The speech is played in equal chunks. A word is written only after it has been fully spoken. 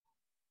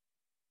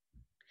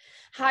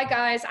Hi,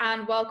 guys,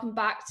 and welcome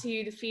back to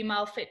the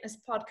Female Fitness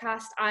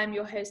Podcast. I'm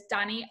your host,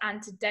 Danny,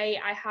 and today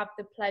I have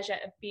the pleasure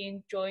of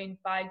being joined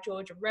by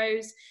Georgia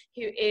Rose,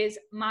 who is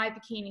my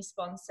bikini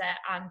sponsor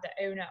and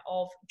the owner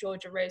of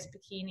Georgia Rose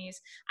Bikinis.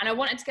 And I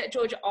wanted to get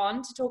Georgia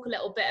on to talk a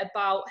little bit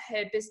about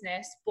her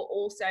business, but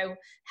also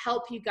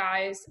help you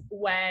guys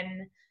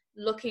when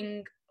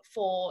looking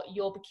for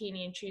your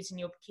bikini and choosing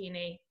your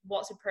bikini,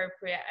 what's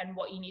appropriate and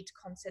what you need to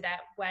consider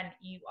when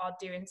you are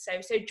doing so.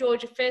 So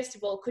Georgia, first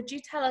of all, could you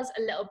tell us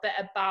a little bit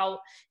about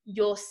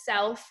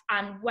yourself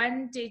and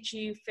when did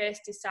you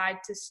first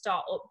decide to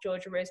start up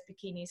Georgia Rose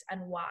Bikinis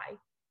and why?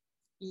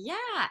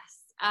 Yes,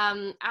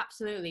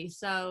 absolutely.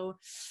 So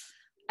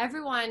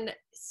everyone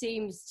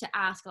seems to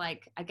ask,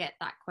 like, I get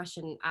that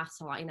question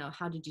asked a lot,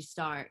 how did you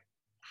start?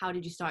 How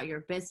did you start your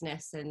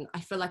business? And I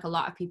feel like a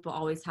lot of people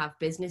always have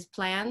business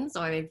plans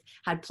or they've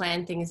had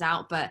planned things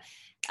out, but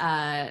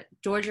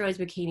Georgia Rose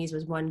Bikinis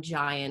was one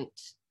giant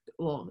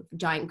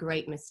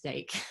great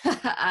mistake.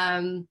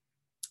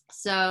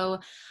 So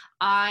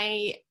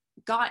I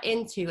got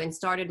into and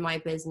started my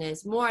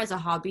business more as a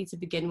hobby to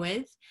begin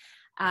with.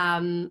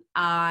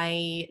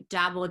 I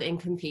dabbled in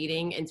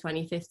competing in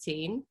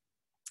 2015.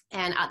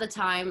 And at the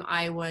time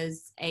I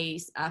was a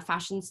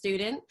fashion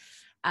student.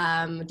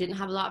 Didn't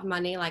have a lot of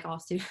money, like all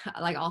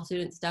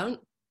students don't.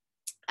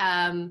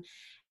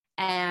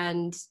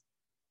 And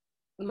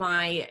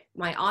my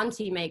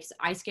auntie makes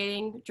ice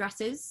skating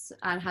dresses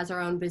and has her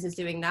own business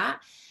doing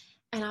that.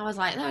 And I was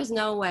like, there's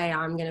no way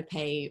I'm going to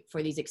pay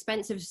for these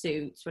expensive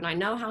suits when I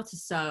know how to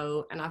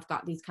sew and I've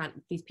got these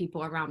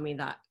people around me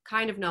that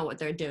kind of know what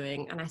they're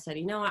doing. And I said,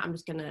 you know what, I'm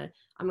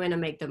going to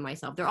make them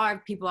myself. There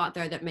are people out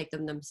there that make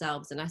them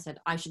themselves. And I said,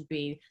 I should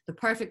be the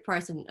perfect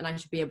person and I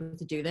should be able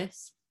to do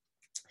this.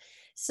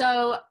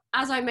 So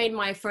as I made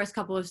my first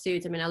couple of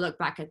suits, I look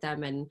back at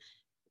them and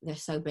they're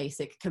so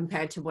basic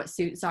compared to what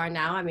suits are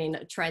now.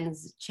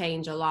 Trends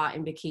change a lot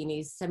in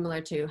bikinis, similar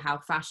to how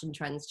fashion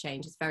trends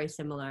change. It's very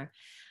similar.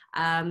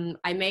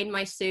 I made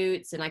my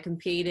suits and I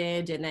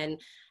competed. And then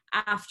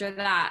after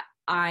that,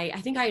 I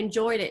think I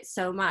enjoyed it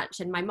so much.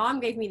 And my mom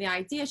gave me the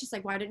idea. She's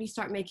like, why don't you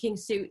start making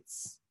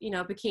suits,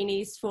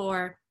 bikinis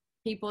for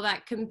people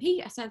that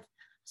compete? I said,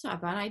 it's not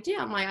a bad idea.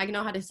 I'm like, I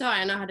know how to sew.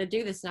 I know how to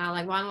do this now.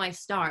 Like, why don't I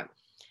start?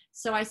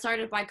 So I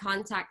started by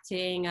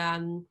contacting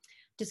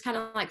just kind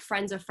of like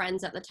friends of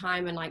friends at the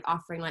time and like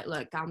offering like,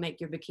 look, I'll make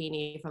your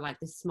bikini for like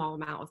this small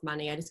amount of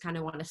money. I just kind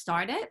of want to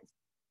start it.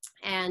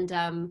 And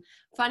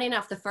funny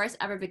enough, the first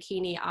ever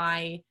bikini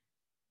I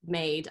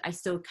made, I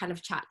still kind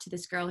of chat to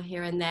this girl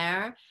here and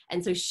there.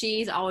 And so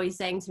she's always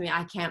saying to me,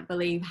 I can't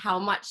believe how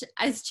much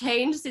has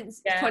changed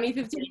since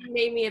 2015. You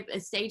made me a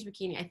stage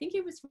bikini. I think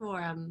it was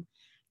for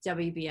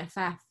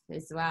WBFF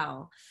as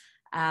well.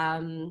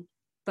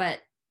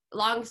 But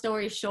long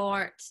story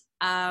short,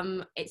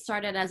 it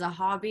started as a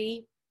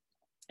hobby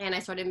and I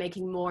started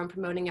making more and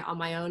promoting it on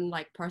my own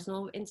like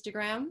personal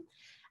Instagram.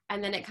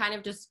 And then it kind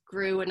of just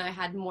grew and I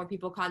had more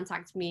people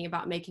contact me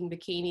about making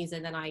bikinis.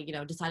 And then I,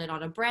 decided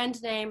on a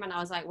brand name and I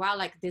was like, wow,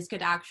 like this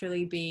could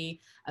actually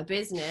be a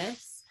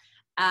business.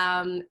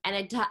 And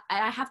I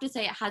have to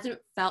say, it hasn't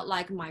felt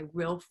like my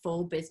real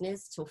full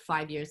business till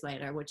 5 years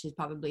later, which is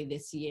probably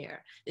this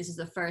year. This is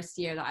the first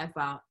year that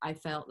I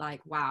felt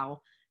like, wow,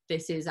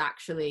 this is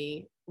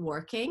actually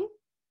working.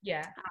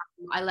 Yeah.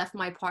 I left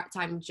my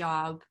part-time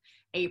job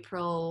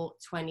April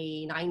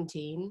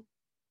 2019.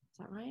 Is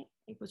that right?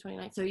 April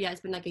 2019. So yeah,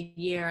 it's been like a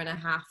year and a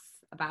half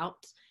about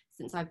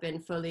since I've been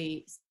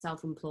fully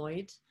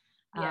self-employed.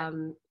 Yeah.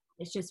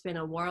 It's just been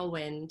a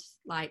whirlwind,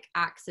 like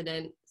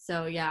accident.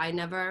 So yeah, I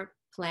never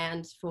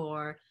planned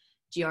for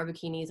GR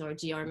bikinis or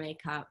GR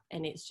makeup,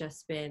 and it's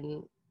just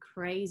been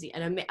crazy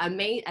and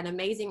an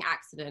amazing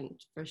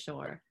accident for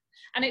sure.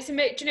 And it's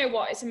amazing. Do you know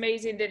what? It's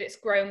amazing that it's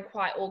grown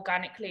quite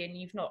organically, and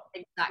you've not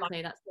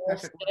exactly that's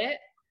perfect.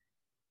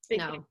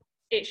 No,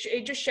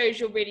 it just shows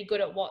you're really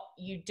good at what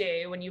you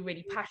do, and you're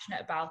really passionate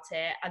about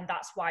it, and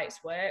that's why it's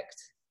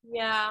worked.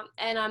 Yeah,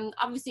 and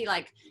obviously,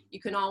 like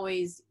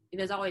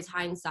there's always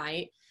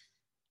hindsight,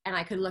 and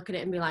I could look at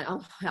it and be like,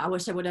 oh, I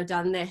wish I would have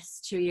done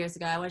this 2 years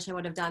ago. I wish I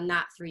would have done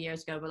that 3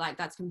 years ago. But like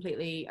that's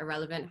completely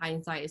irrelevant.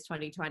 Hindsight is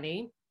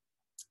 2020.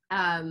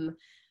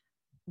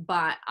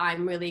 But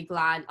I'm really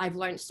glad. I've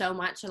learned so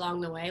much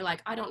along the way.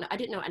 Like, I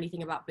didn't know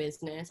anything about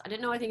business. I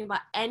didn't know anything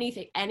about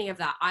any of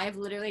that. I've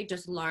literally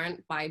just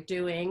learned by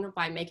doing,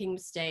 by making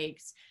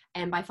mistakes,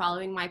 and by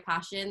following my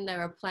passion.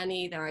 There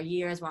are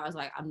years where I was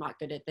like, I'm not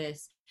good at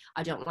this.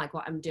 I don't like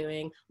what I'm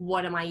doing.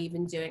 What am I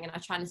even doing? And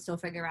I'm trying to still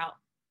figure out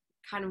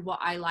kind of what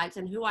I liked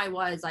and who I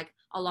was like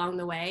along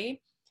the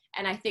way.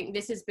 And I think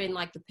this has been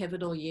like the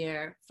pivotal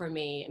year for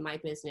me in my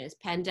business,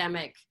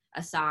 pandemic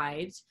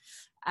aside.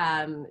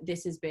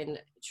 This has been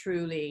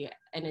truly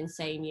an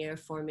insane year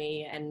for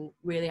me, and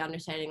really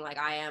understanding like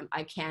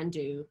I can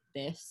do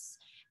this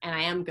and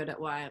I am good at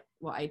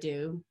what I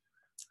do.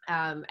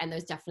 And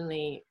there's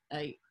definitely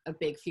a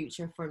big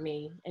future for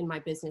me in my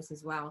business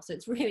as well. So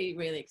it's really,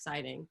 really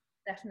exciting.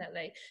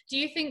 Definitely. Do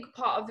you think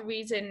part of the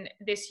reason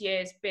this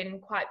year's been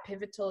quite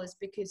pivotal is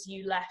because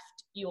you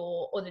left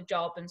your other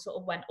job and sort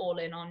of went all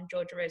in on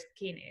Georgia Rose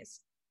Bikinis?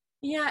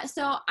 Yeah,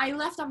 so I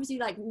left obviously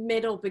like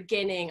middle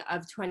beginning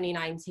of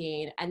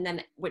 2019, and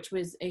then which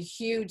was a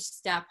huge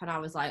step, and I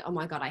was like, oh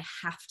my God, I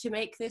have to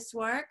make this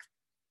work.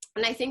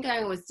 And I think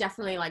I was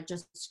definitely like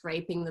just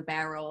scraping the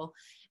barrel.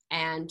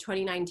 And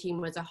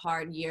 2019 was a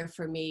hard year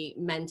for me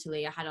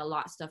mentally. I had a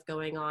lot of stuff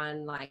going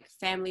on, like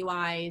family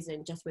wise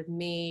and just with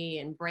me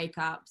and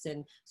breakups.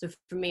 And so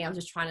for me, I was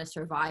just trying to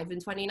survive in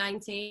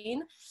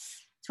 2019.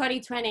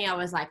 2020, I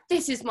was like,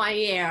 this is my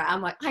year.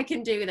 I'm like, I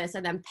can do this.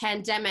 And then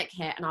pandemic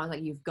hit, and I was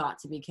like, you've got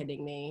to be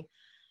kidding me.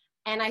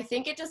 And I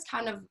think it just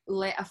kind of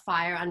lit a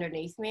fire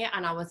underneath me.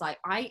 And I was like,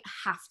 I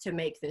have to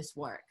make this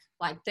work.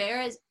 Like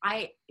there is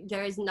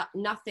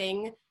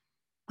nothing.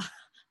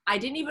 I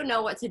didn't even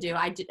know what to do.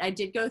 I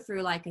did go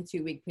through like a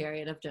 2-week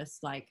period of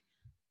just like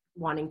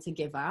wanting to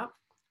give up.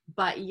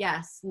 But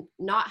yes,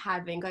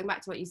 going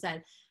back to what you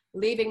said,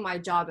 leaving my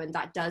job, and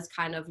that does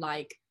kind of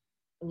like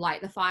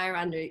light the fire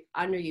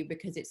under you,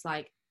 because it's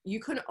like you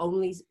can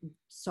only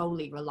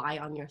solely rely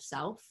on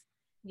yourself.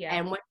 Yeah.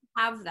 And when you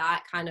have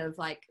that kind of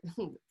like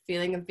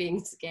feeling of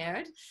being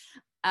scared,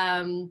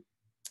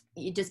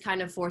 it just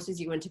kind of forces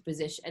you into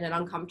in an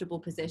uncomfortable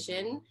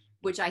position,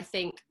 which I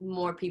think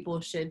more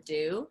people should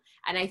do.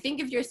 And I think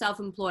if you're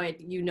self-employed,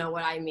 you know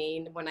what I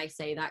mean when I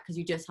say that, because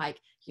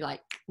you're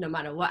like, no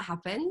matter what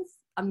happens,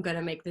 I'm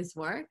gonna make this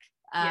work.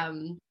 Yeah.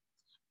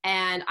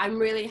 And I'm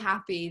really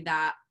happy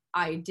that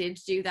I did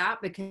do that,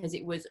 because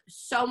it was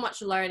so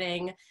much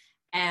learning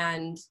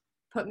and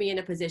put me in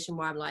a position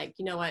where I'm like,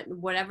 you know what,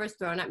 whatever's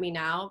thrown at me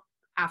now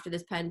after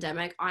this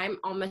pandemic, I'm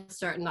almost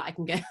certain that I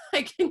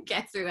can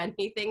get through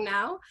anything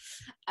now.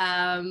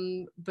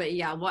 But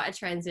yeah, what a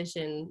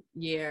transition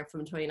year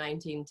from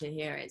 2019 to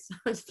here. It's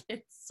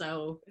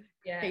so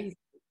crazy.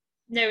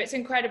 No, it's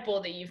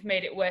incredible that you've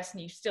made it worse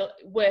and you've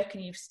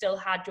still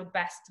had your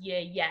best year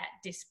yet,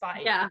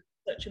 despite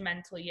such a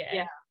mental year.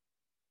 Yeah.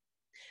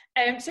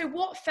 So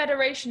what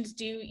federations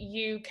do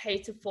you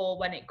cater for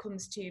when it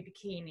comes to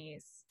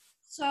bikinis?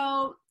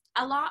 So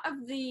a lot of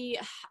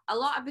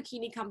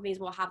bikini companies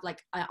will have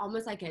like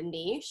almost like a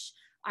niche.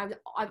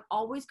 I've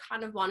always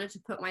kind of wanted to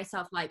put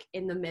myself like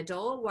in the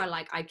middle, where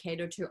like I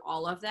cater to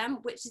all of them,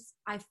 which is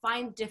I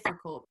find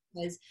difficult,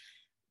 because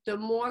the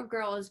more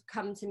girls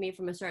come to me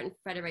from a certain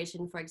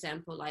federation, for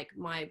example, like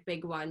my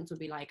big ones would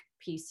be like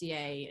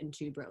PCA and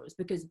Two Bros,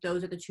 because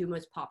those are the two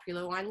most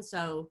popular ones.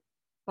 So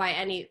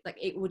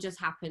it will just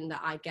happen that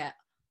I get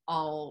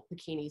all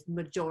bikinis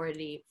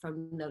majority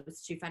from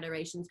those two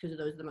federations, because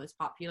those are the most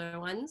popular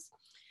ones.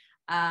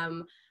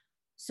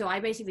 So I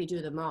basically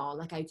do them all.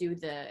 Like I do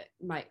the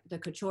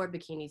couture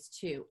bikinis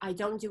too. I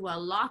don't do a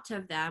lot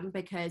of them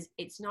because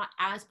it's not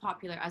as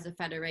popular as a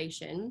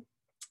federation,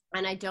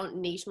 and I don't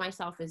niche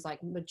myself as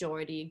like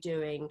majority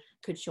doing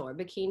couture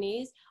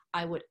bikinis.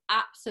 I would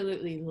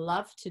absolutely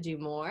love to do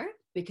more,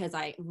 because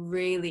I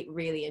really,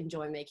 really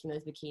enjoy making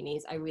those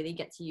bikinis. I really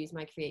get to use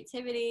my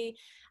creativity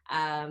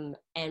and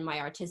my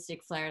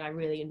artistic flair, and I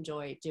really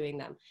enjoy doing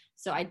them.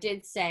 So I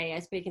did say, I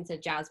was speaking to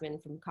Jasmine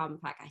from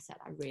Compact, I said,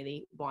 I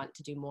really want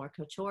to do more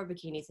couture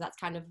bikinis. So that's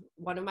kind of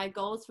one of my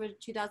goals for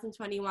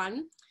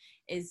 2021,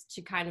 is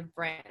to kind of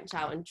branch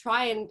out and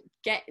try and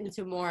get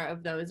into more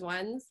of those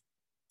ones.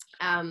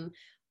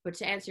 But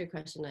to answer your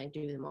question, I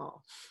do them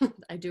all.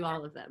 I do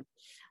all of them.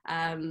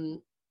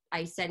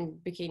 I send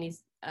bikinis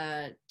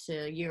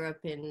to Europe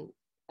and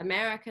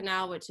America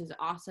now, which is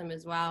awesome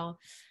as well.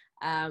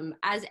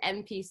 As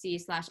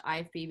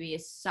MPC/IFBB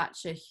is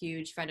such a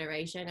huge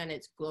federation and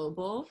it's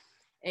global,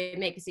 it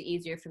makes it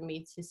easier for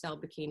me to sell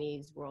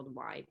bikinis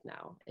worldwide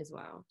now as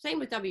well. Same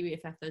with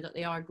WBFF, though, that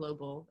they are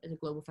global, as a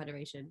global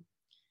federation.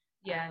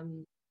 Yeah,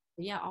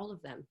 all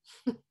of them.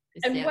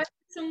 And when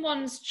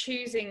someone's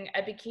choosing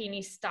a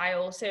bikini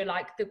style, so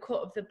like the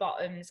cut of the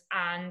bottoms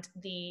and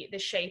the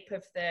shape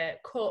of the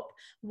cup,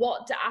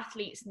 what do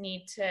athletes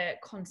need to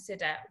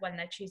consider when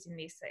they're choosing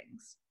these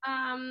things?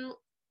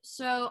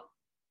 So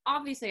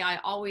obviously I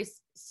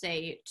always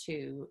say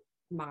to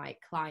my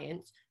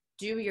clients,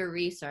 do your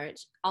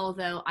research.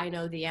 Although I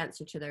know the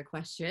answer to their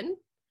question,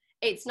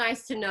 it's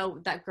nice to know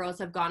that girls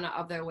have gone out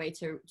of their way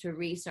to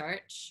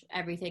research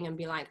everything and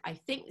be like, I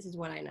think this is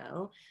what I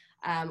know.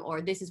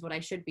 Or this is what I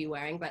should be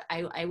wearing, but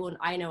I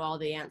know all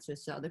the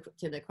answers to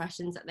the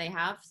questions that they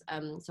have.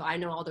 So I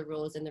know all the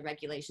rules and the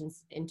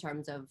regulations in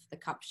terms of the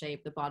cup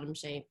shape, the bottom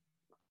shape,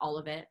 all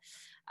of it,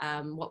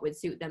 what would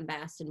suit them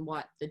best and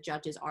what the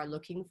judges are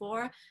looking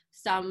for.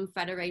 Some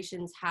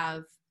federations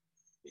have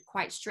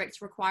quite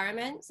strict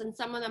requirements and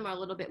some of them are a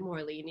little bit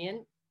more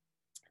lenient.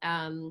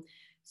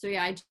 So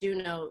yeah, I do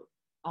know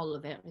all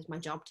of it. It's my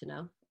job to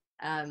know.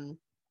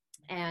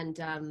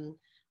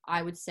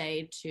 I would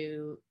say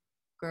to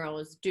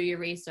girls, do your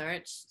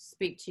research,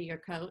 speak to your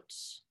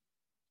coach,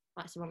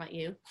 like someone like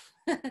you.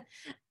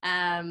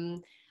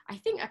 I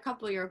think a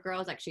couple of your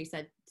girls actually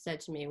said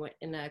to me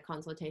in a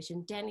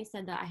consultation, Danny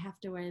said that I have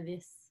to wear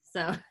this.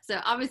 So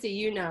obviously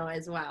you know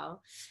as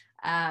well.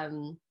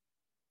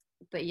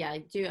 but yeah,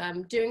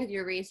 doing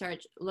your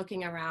research,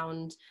 looking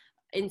around.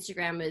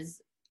 Instagram has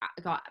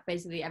got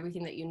basically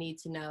everything that you need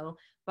to know.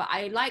 But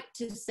I like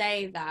to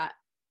say that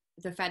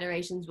the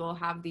federations will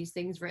have these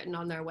things written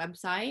on their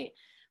website,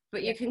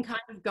 but you can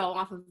kind of go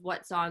off of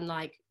what's on,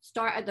 like,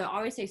 I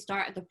always say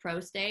start at the pro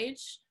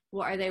stage.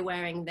 What are they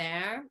wearing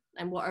there,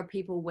 and what are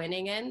people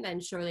winning in? Then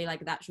surely,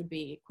 like, that should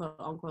be quote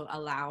unquote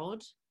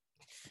allowed.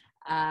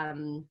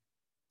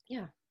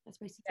 Yeah, that's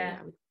basically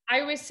it. I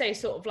always say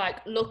sort of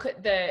like look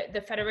at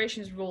the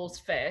federation's rules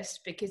first,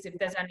 because if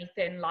there's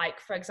anything like,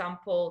 for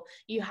example,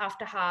 you have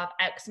to have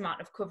X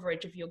amount of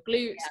coverage of your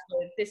glutes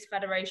with this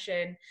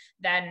federation,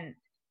 then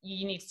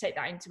you need to take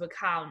that into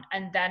account,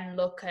 and then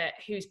look at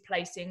who's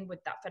placing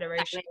with that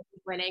federation.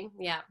 Winning,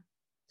 yeah.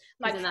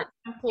 Like, for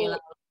example,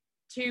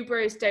 Two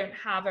Bros don't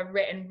have a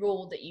written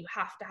rule that you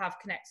have to have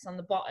connectors on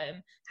the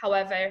bottom.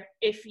 However,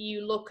 if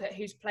you look at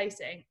who's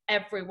placing,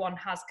 everyone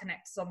has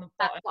connectors on the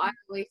bottom. That's what I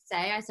always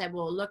say. I said,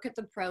 well, look at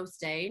the pro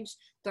stage.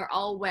 They're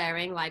all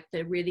wearing like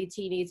the really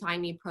teeny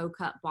tiny pro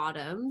cut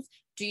bottoms.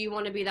 Do you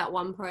want to be that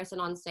one person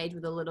on stage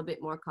with a little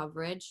bit more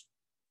coverage?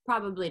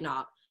 Probably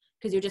not,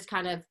 because you're just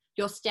kind of,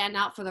 you'll stand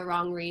out for the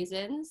wrong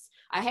reasons.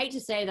 I hate to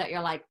say that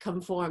you're like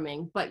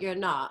conforming, but you're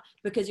not,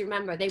 because you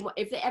remember,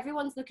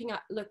 everyone's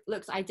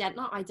looks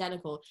not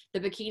identical, the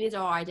bikinis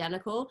are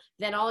identical,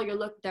 then all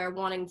they're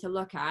wanting to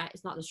look at,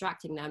 it's not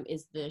distracting them,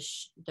 is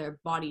their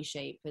body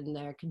shape and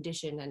their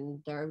condition and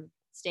their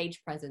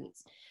stage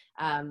presence.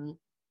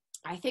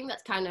 I think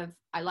that's kind of,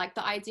 I like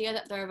the idea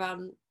that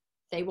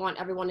they want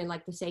everyone in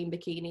like the same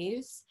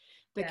bikinis,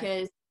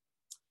 because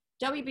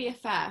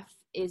WBFF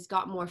is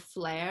got more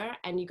flair,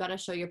 and you got to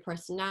show your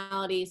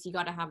personalities. You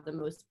got to have the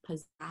most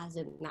pizzazz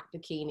in that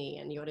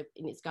bikini, and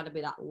it's got to be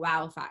that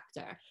wow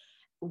factor.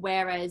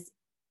 Whereas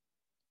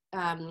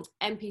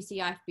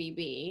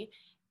NPC-IFBB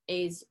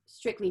is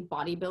strictly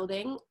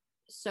bodybuilding,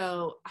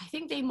 so I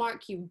think they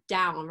mark you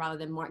down rather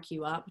than mark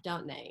you up,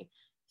 don't they?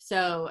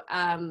 So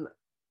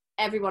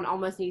everyone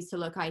almost needs to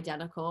look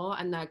identical,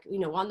 and like, you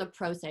know, on the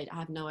pro stage, I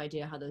have no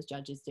idea how those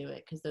judges do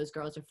it, because those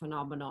girls are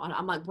phenomenal, and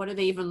I'm like, what are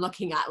they even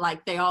looking at?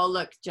 Like, they all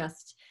look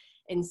just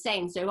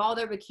insane. So all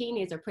their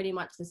bikinis are pretty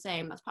much the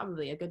same. That's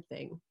probably a good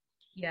thing.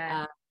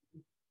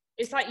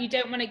 It's like you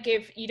don't want to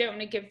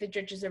give the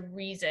judges a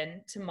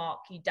reason to mark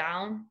you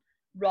down,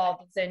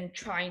 rather than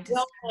trying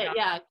to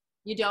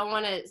you don't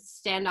want to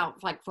stand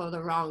out like for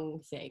the wrong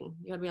thing.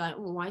 You gotta be like,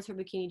 oh, why is her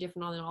bikini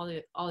different than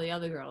all the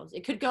other girls?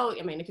 It could go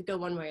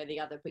one way or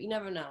the other, but you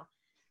never know.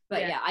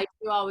 But I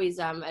do always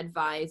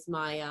advise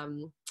my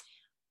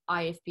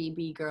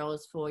IFBB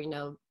girls for, you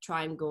know,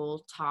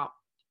 triangle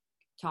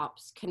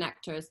tops,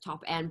 connectors,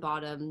 top and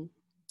bottom.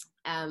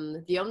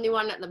 The only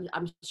one that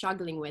I'm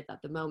struggling with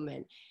at the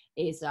moment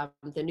is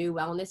the new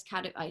wellness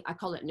category. I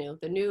call it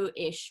the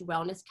new-ish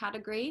wellness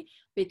category,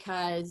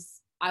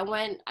 because I've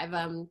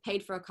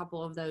paid for a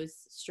couple of those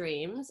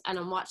streams, and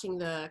I'm watching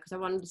because I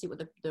wanted to see what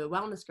the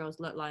wellness girls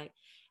look like,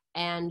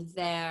 and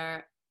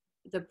the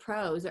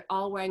pros are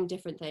all wearing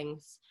different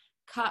things.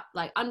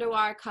 Like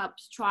underwire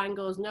cups,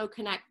 triangles, no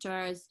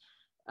connectors,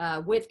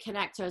 with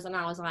connectors, and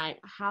I was like,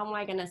 how am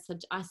I gonna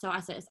I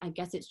said, I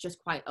guess it's just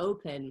quite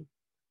open,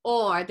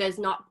 or it's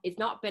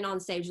not been on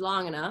stage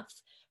long enough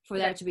for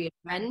there to be a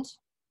trend.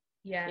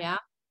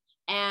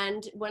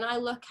 And when I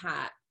look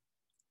at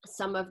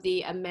some of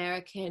the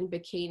American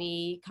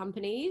bikini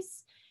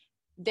companies,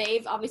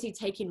 they've obviously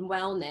taken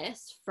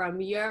wellness from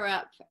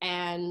Europe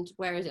and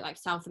like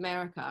South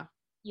America.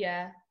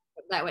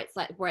 That way, it's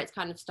like where it's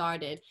kind of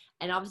started,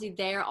 and obviously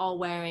they're all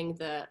wearing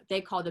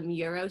they call them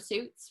Euro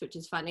suits, which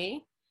is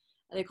funny.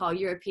 They call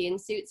European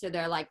suits, so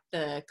they're like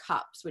the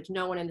cups, which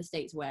no one in the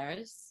States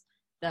wears.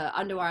 The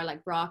underwire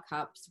like bra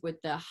cups with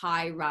the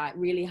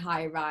really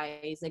high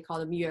rise, they call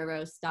them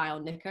Euro style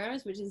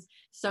knickers, which is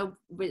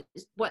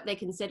what they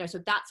consider. So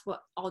that's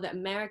what all the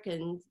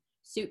American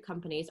suit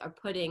companies are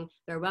putting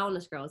their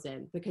wellness girls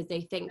in, because they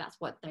think that's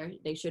what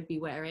they should be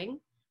wearing,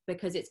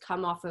 because it's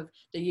come off of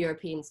the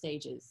European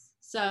stages.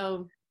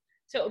 So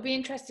it'll be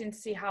interesting to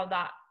see how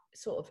that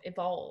sort of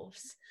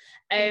evolves.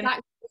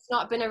 It's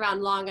not been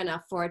around long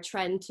enough for a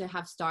trend to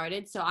have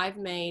started. So I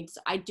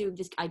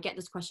get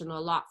this question a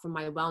lot from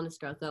my wellness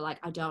girls. They're like,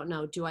 I don't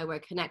know, do I wear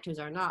connectors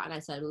or not? And I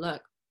said,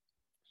 look,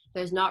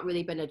 there's not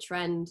really been a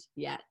trend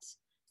yet,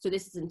 so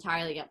this is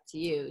entirely up to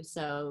you.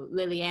 So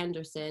Lily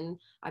Anderson,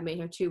 I made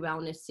her 2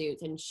 wellness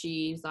suits, and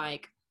she's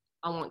like,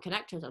 I want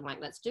connectors. I'm like,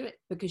 let's do it,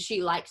 because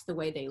she likes the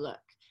way they look,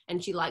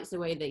 and she likes the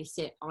way they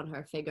sit on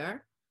her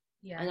figure.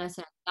 And I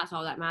said, that's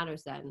all that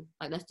matters then.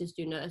 Like, let's just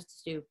do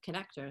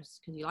connectors,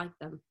 because you like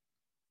them.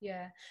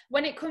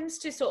 When it comes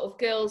to sort of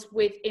girls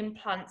with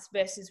implants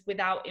versus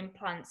without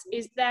implants,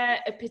 is there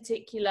a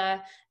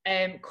particular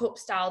cup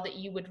style that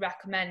you would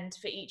recommend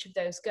for each of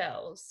those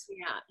girls?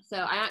 So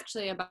I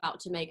actually about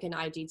to make an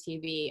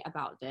IGTV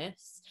about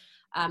this,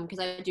 because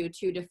I do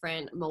 2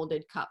 different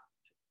molded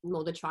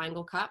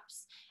triangle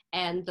cups.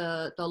 And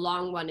the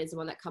long one is the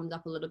one that comes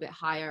up a little bit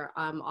higher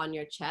on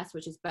your chest,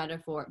 which is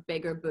better for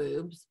bigger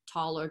boobs,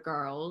 taller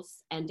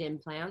girls, and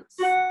implants.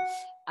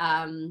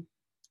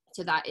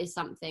 So that is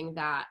something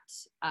that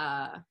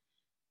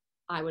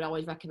I would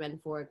always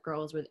recommend for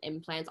girls with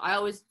implants. I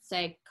always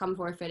say, come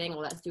for a fitting,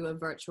 or let's do a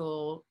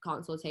virtual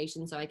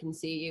consultation so I can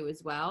see you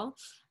as well.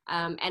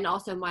 And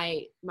also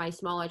my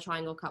smaller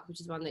triangle cup,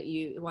 which is one that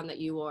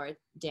you wore,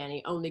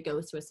 Danny, only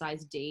goes to a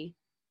size D.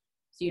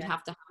 So you'd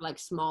have to have like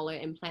smaller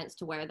implants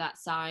to wear that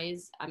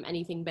size.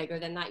 Anything bigger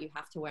than that, you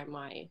have to wear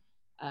my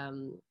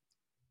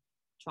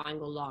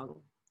triangle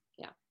long.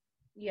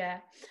 Yeah,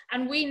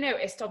 and we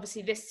noticed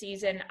obviously this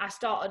season I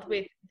started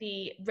with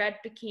the red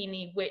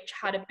bikini, which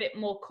had a bit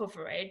more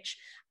coverage,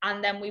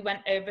 and then we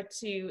went over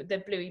to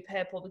the bluey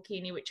purple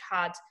bikini,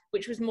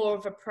 which was more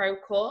of a pro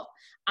cut,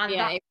 and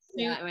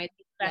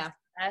better.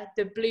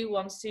 The blue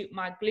one suit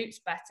my glutes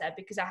better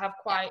because I have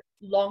quite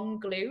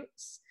long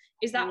glutes.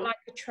 Is that like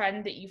a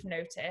trend that you've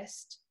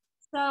noticed?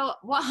 So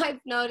what I've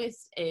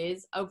noticed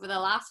is over the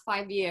last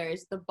 5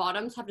 years, the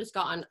bottoms have just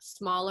gotten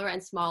smaller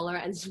and smaller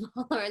and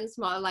smaller and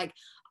smaller. Like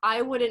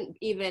I wouldn't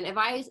even, if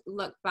I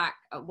look back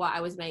at what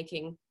I was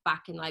making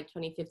back in like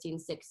 2015,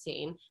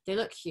 16, they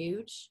look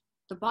huge.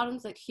 The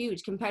bottoms look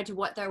huge compared to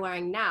what they're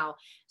wearing now.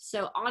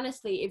 So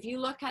honestly, if you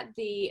look at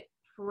the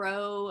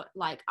pro,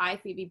 like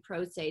IFBB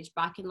pro stage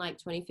back in like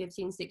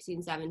 2015,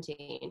 16,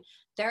 17,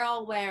 they're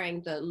all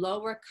wearing the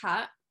lower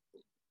cut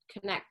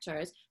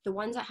connectors, the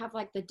ones that have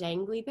like the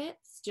dangly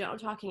bits. Do you know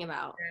what I'm talking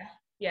about?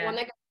 Yeah. One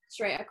that goes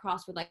straight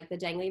across with like the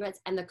dangly bits,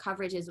 and the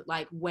coverage is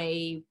like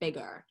way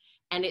bigger.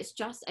 And it's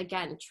just,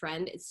 again,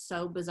 trend. It's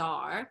so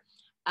bizarre.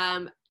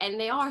 And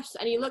they are,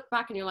 and you look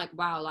back and you're like,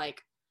 wow,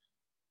 like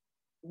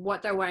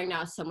what they're wearing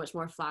now is so much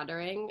more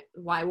flattering.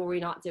 Why were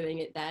we not doing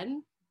it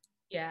then?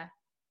 Yeah.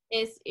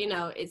 It's,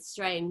 it's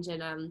strange.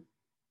 And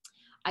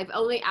I've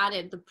only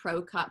added the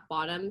pro cut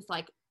bottoms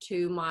like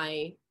to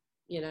my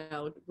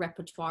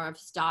repertoire of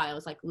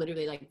styles like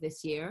literally like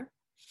this year.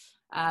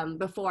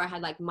 Before I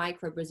had like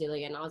micro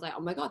Brazilian, I was like,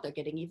 oh my god, they're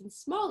getting even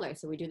smaller,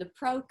 so we do the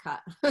pro cut.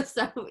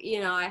 So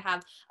I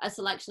have a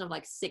selection of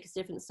like 6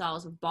 different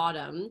styles of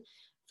bottom,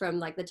 from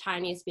like the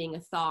tiniest being a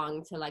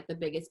thong to like the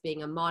biggest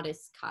being a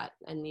modest cut.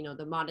 And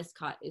the modest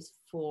cut is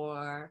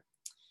for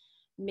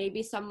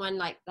maybe someone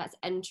like that's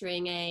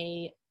entering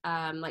a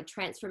like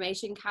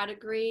transformation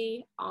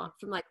category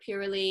from like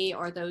Purely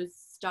or those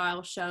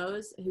style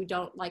shows, who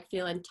don't like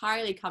feel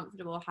entirely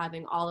comfortable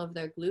having all of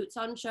their glutes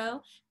on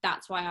show.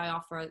 That's why I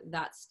offer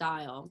that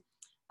style.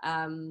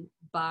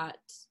 But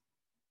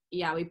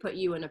yeah, we put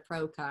you in a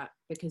pro cut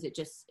because it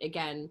just,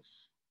 again,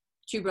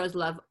 true bros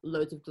love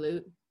loads of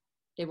glute.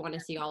 They want to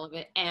see all of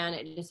it, and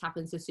it just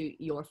happens to suit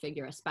your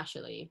figure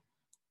especially.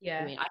 Yeah.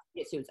 I mean,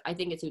 I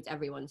think it suits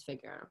everyone's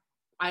figure.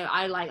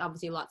 I like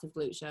obviously lots of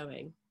glute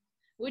showing.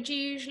 Would you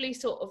usually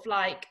sort of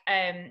like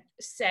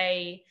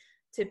say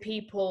to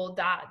people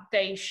that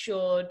they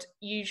should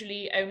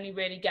usually only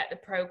really get the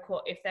pro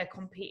cut if they're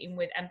competing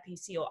with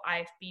NPC or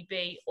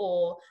IFBB,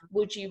 or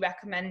would you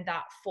recommend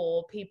that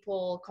for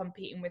people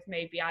competing with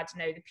maybe, I don't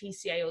know, the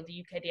PCA or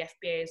the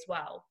UKDFBA as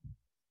well?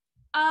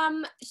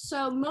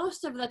 So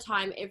most of the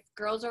time, if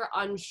girls are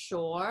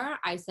unsure,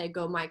 I say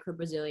go micro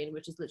Brazilian,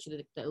 which is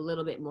literally a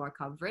little bit more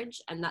coverage,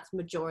 and that's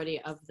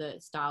majority of the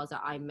styles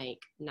that I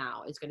make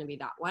now is going to be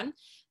that one.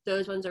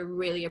 Those ones are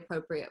really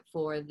appropriate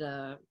for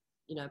the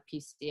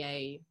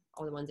PCA,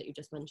 all the ones that you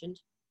just mentioned.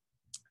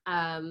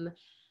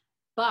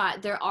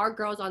 But there are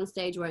girls on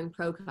stage wearing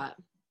pro cut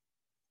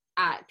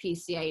at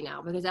PCA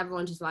now because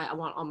everyone's just like, I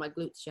want all my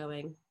glutes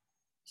showing.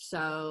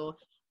 So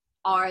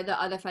are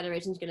the other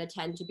federations going to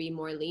tend to be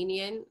more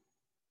lenient?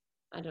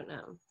 I don't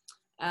know.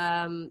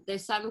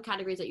 There's some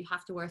categories that you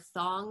have to wear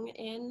thong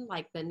in,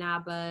 like the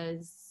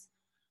NABAs.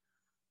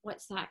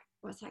 What's that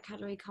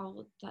category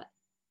called that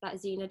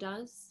Xena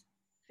does?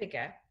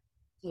 Figure.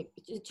 Like,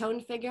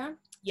 toned figure?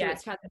 Yeah. So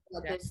it's kind of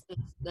like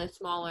the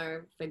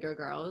smaller figure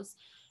girls.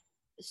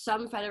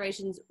 Some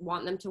federations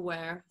want them to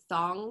wear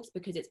thongs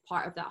because it's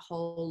part of that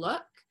whole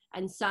look,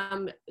 and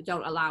some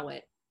don't allow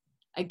it.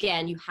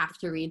 Again, you have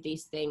to read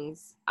these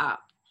things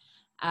up.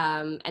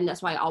 And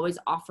that's why I always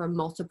offer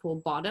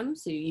multiple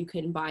bottoms. So you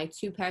can buy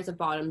 2 pairs of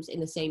bottoms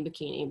in the same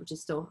bikini, which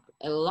is still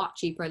a lot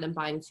cheaper than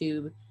buying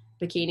 2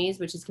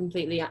 bikinis, which is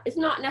completely, it's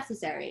not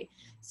necessary.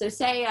 So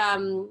say,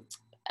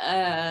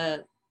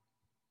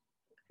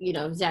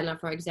 Zena,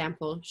 for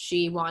example,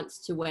 she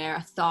wants to wear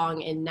a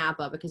thong in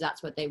NABA because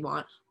that's what they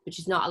want, but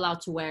she's not allowed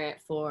to wear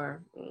it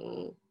for,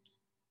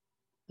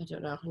 I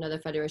don't know, another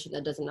federation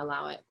that doesn't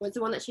allow it. What's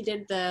the one that she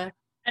did? The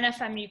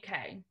NFM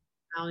UK.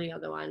 Oh, the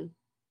other one.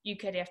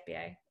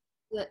 UKDFBA.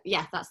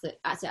 Yeah, that's it.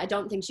 I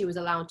don't think she was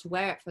allowed to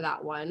wear it for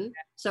that one.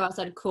 So I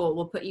said, cool,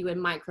 we'll put you in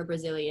micro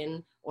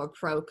Brazilian or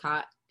pro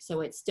cut.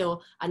 So it's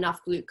still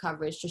enough glute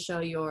coverage to show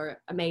your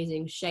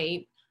amazing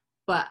shape,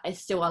 but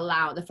it's still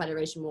the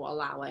federation will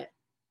allow it.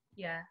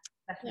 Yeah,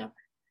 definitely.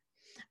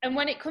 Yeah. And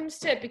when it comes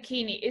to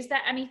bikini, is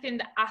there anything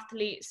that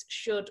athletes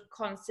should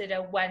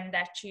consider when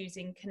they're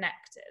choosing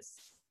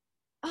connectors?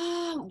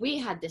 We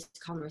had this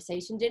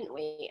conversation, didn't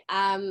we?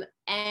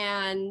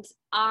 And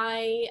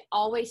I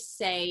always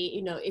say,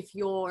 you know, if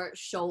your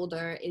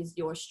shoulder is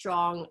your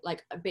strong,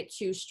 like a bit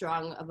too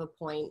strong of a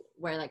point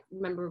where, like,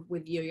 remember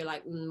with you, you're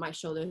like, my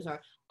shoulders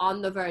are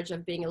on the verge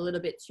of being a little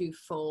bit too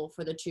full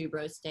for the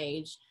tuber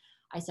stage.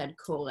 I said,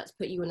 cool, let's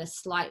put you in a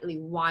slightly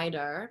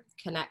wider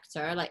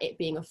connector, like it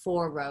being a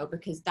 4-row,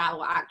 because that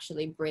will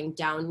actually bring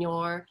down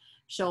your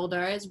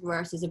shoulders,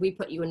 versus if we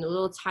put you in a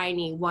little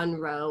tiny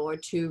 1-row or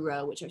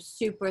 2-row, which are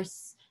super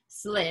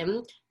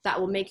slim, that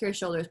will make your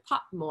shoulders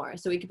pop more.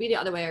 So it could be the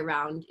other way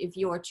around. If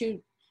you're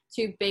too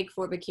big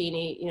for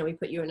bikini, you know, we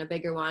put you in a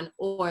bigger one.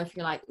 Or if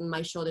you're like,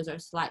 my shoulders are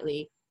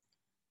slightly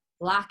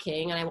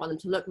lacking and I want them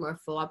to look more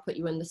full, I'll put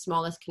you in the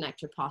smallest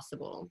connector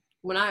possible.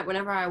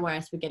 Whenever I wear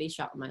a spaghetti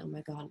strap, I'm like, oh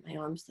my god, my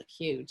arms look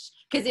huge,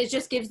 because it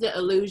just gives the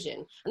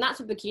illusion. And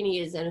that's what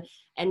bikini is,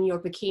 and your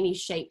bikini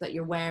shape that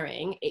you're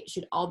wearing, it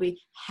should all be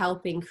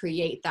helping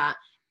create that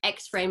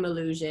X-frame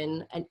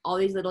illusion, and all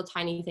these little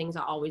tiny things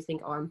I always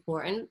think are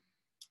important.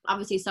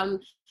 Obviously,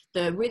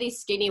 the really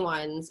skinny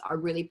ones are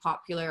really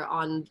popular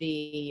on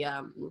the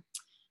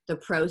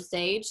pro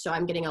stage, so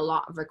I'm getting a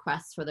lot of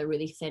requests for the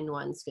really thin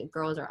ones.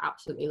 Girls are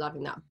absolutely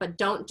loving that. But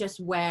don't just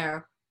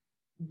wear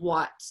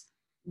what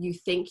you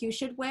think you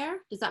should wear.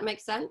 Does that make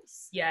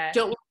sense? Yeah.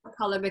 Don't wear a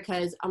color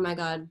because, oh my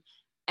god,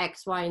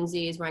 X, Y, and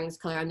Z is wearing this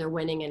color and they're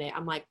winning in it.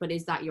 I'm like, but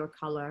is that your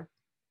color?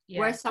 Yeah.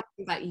 Wear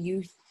something that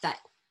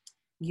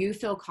you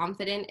feel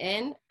confident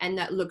in and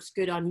that looks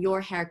good on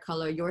your hair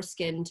color, your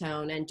skin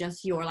tone, and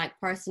just your like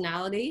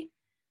personality.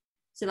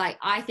 So like,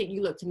 I think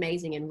you looked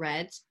amazing in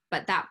red,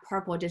 but that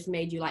purple just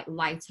made you like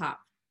light up.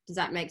 Does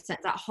that make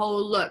sense? That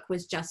whole look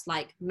was just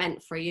like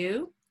meant for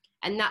you.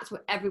 And that's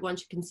what everyone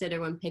should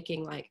consider when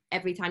picking like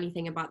every tiny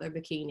thing about their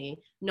bikini.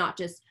 Not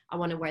just, I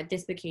want to wear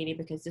this bikini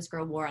because this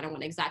girl wore it and I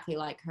want exactly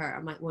like her.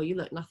 I'm like, well, you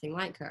look nothing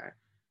like her.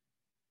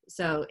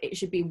 So it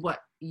should be what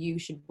you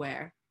should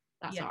wear.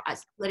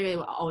 That's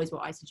literally always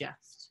what I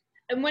suggest.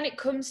 And when it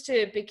comes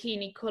to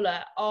bikini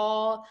color,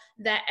 are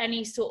there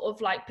any sort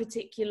of like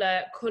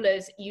particular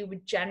colors you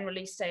would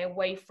generally stay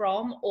away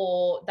from,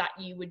 or that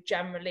you would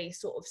generally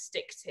sort of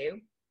stick to?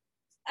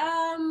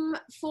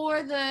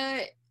 For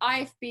the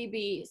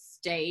IFBB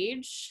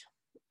stage,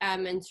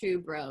 and 2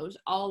 bros,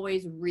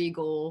 always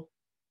regal,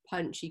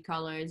 punchy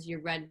colors.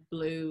 Your red,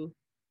 blue,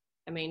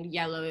 I mean,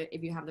 yellow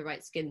if you have the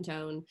right skin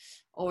tone,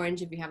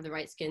 orange if you have the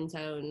right skin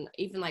tone,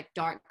 even like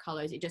dark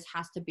colors. It just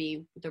has to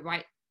be the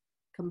right,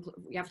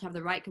 you have to have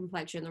the right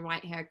complexion, the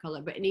right hair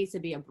color, but it needs to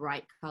be a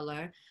bright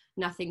color,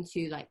 nothing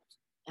too like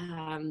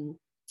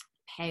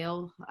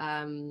pale,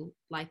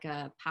 like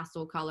a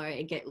pastel color.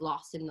 It get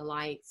lost in the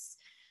lights.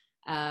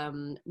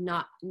 None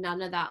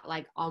of that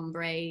like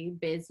ombre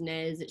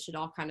business. It should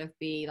all kind of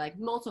be like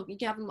you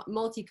can have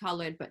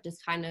multicolored, but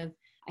just kind of,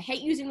 I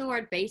hate using the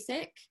word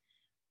basic,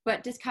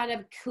 but just kind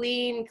of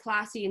clean,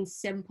 classy, and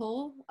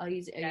simple. I'll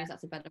use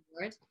that's a better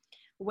word.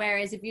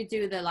 Whereas if you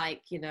do the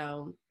like, you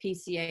know,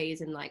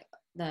 PCAs and like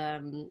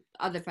the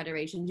other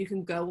federations, you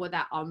can go with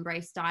that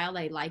ombre style.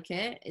 They like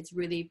it. It's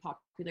really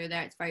popular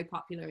there. It's very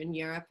popular in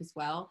Europe as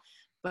well.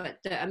 But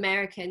the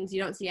Americans,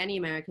 you don't see any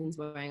Americans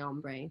wearing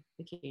ombre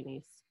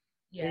bikinis.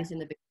 Yeah. At least in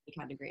the bikini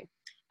category.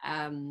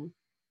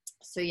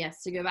 So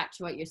yes, to go back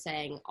to what you're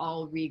saying,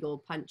 all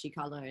regal, punchy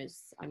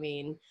colors. I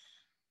mean,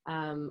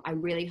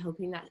 I'm really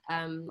hoping that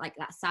like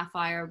that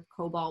sapphire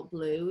cobalt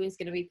blue is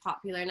going to be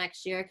popular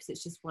next year, because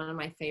it's just one of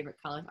my favorite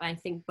colors. I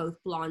think both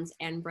blondes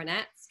and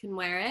brunettes can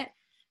wear it.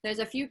 There's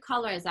a few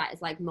colors that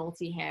is like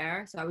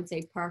multi-hair, so I would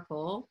say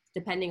purple,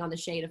 depending on the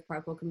shade of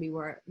purple, can be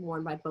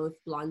worn by both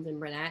blondes and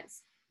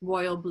brunettes.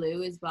 Royal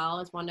blue as well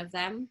is one of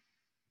them.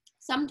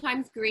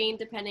 Sometimes green,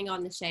 depending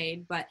on the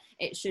shade, but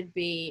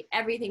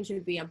everything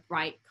should be a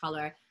bright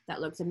color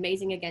that looks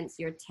amazing against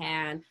your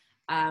tan,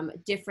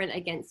 different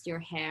against your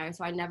hair.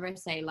 So I never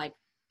say like,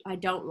 I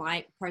don't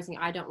like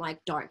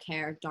dark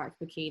hair, dark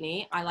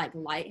bikini. I like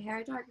light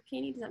hair, dark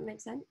bikini. Does that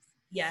make sense?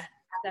 Yeah.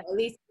 At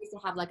least you need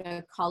to have like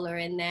a color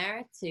in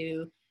there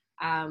to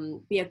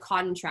be a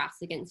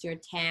contrast against your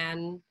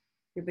tan,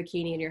 your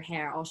bikini, and your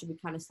hair. All should be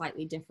kind of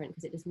slightly different,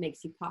 because it just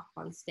makes you pop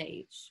on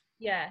stage.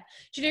 Yeah.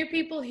 Do you know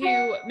people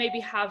who maybe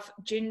have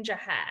ginger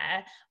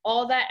hair?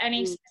 Are there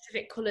any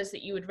specific colours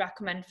that you would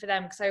recommend for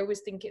them? Because I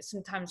always think it's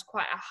sometimes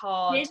quite a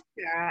hard...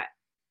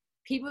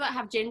 People that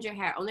have ginger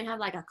hair only have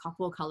like a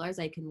couple of colors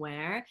they can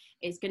wear.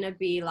 It's going to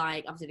be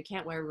like, obviously they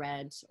can't wear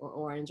red or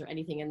orange or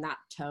anything in that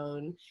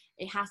tone.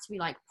 It has to be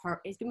like,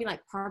 it's going to be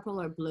like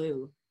purple or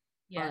blue.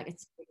 Yeah. Or like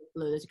it's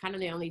blue. Those are kind of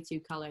the only 2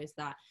 colors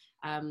that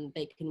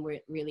they can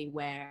really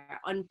wear.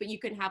 But you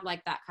can have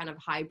like that kind of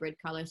hybrid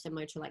color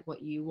similar to like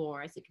what you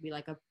wore. So it could be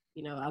like a,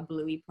 you know, a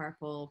bluey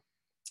purple,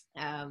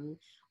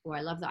 or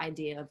I love the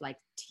idea of like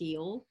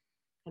teal,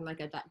 and like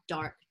that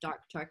dark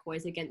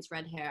turquoise against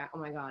red hair. Oh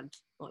my god,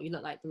 well, you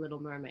look like the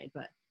Little Mermaid,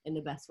 but in the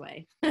best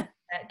way.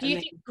 Do you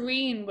think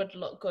green would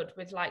look good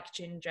with like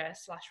ginger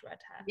 / red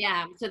hair?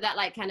 Yeah, so that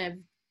like kind of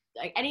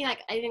like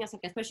anything that's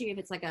like, especially if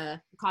it's like a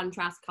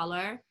contrast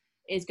color,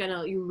 is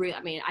gonna,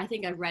 I mean, I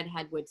think a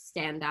redhead would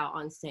stand out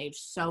on stage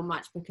so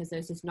much because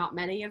there's just not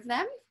many of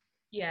them.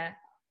 Yeah.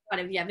 But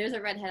if there's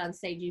a redhead on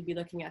stage, you'd be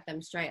looking at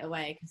them straight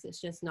away because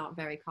it's just not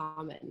very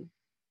common.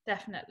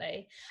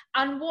 Definitely.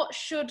 And what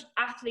should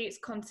athletes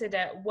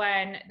consider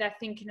when they're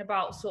thinking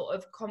about sort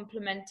of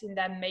complementing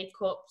their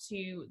makeup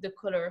to the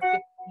colour of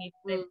bikini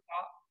they've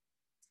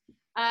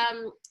got?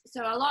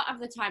 So a lot of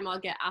the time I'll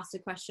get asked a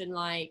question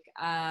like,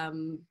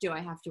 do I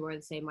have to wear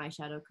the same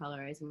eyeshadow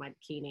color as in my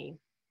bikini?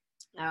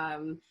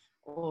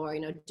 Or,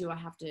 do I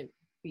have to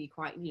be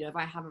quite, if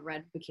I have a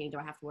red bikini, do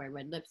I have to wear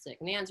red lipstick?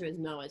 And the answer is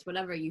no. It's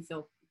whatever you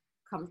feel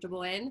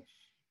comfortable in.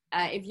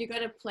 If you're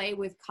going to play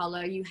with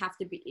color, you have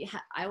to be,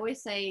 I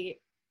always say,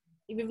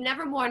 if you've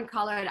never worn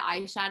colored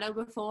eyeshadow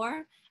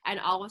before and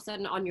all of a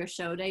sudden on your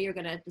show day you're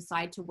going to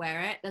decide to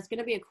wear it, that's going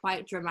to be a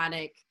quite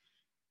dramatic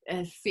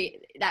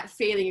that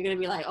feeling. You're going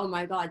to be like, oh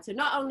my god. So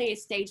not only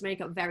is stage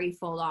makeup very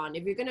full on,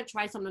 if you're going to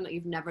try something that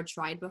you've never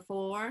tried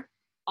before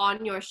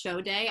on your show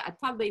day, I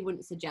probably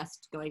wouldn't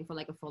suggest going for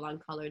like a full on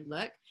colored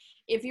look.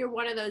 If you're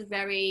one of those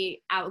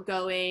very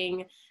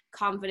outgoing,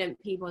 confident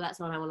people, that's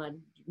when I want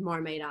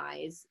mermaid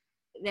eyes,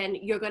 then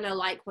you're going to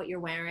like what you're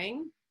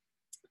wearing,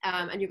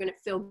 and you're going to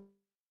feel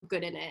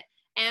good in it.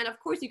 And of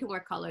course you can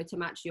wear color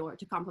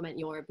to complement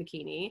your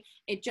bikini.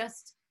 It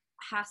just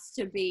has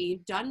to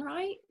be done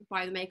right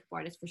by the makeup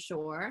artist for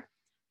sure.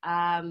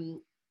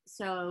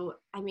 So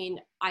I mean,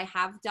 I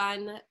have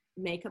done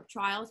makeup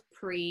trials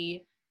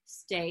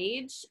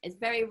pre-stage. It's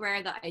very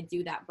rare that I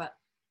do that, but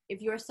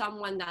if you're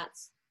someone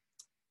that's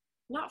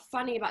not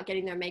funny about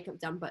getting their makeup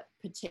done but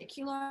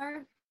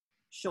particular,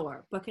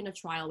 sure, book in a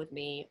trial with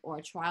me or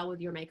a trial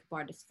with your makeup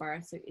artist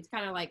first. So it's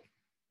kind of like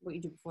what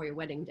you do before your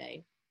wedding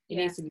day. It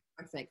needs to be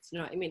perfect. You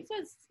know what I mean? So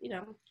it's,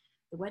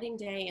 the wedding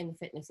day in the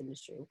fitness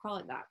industry, we'll call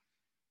it that.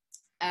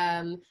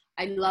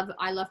 I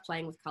love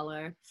playing with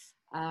color.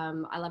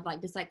 I love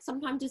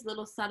sometimes just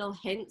little subtle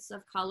hints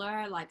of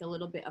color, like a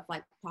little bit of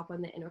like pop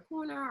in the inner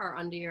corner or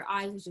under your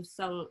eyes is just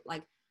so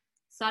like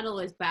subtle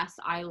is best.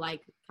 I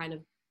like kind of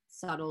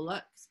subtle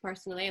looks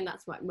personally, and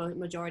that's what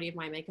majority of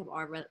my makeup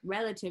are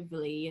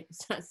relatively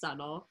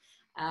subtle.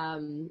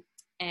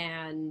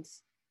 And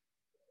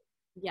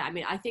yeah, I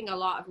mean, I think a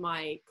lot of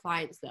my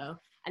clients though,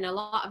 and a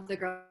lot of the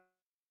girls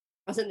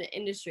in the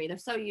industry, they're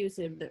so used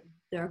to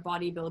their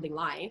bodybuilding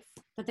life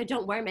that they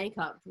don't wear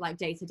makeup like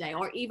day to day,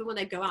 or even when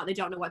they go out, they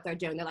don't know what they're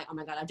doing. They're like, oh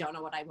my god, I don't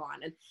know what I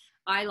want. And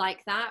I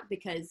like that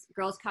because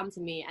girls come to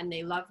me and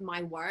they love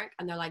my work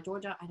and they're like,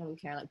 Georgia, I don't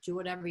care, like do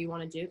whatever you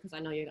want to do because I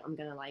know I'm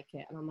gonna like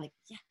it. And I'm like,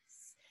 yes,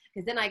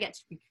 because then I get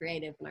to be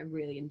creative and I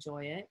really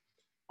enjoy it.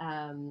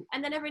 And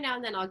then every now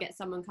and then I'll get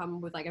someone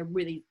come with like a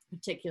really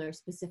particular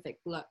specific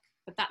look,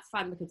 but that's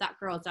fine because that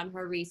girl's done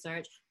her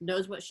research,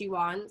 knows what she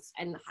wants,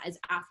 and is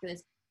after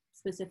this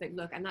specific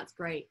look, and that's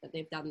great that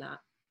they've done that.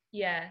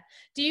 Yeah.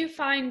 Do you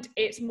find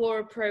it's more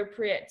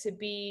appropriate to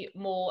be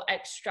more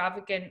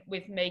extravagant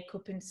with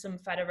makeup in some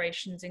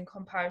federations in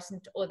comparison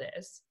to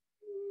others?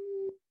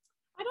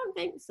 I don't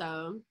think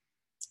so.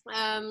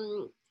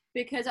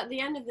 Because at the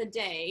end of the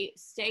day,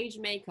 stage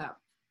makeup,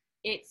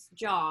 its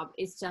job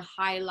is to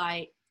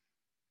highlight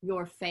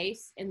your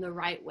face in the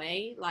right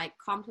way, like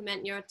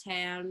complement your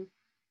tan,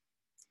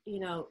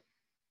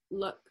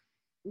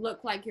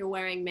 look like you're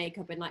wearing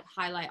makeup and like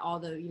highlight all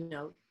the,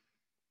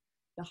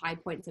 the high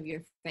points of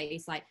your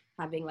face, like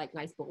having like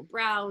nice bold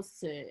brows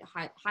to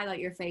highlight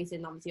your face,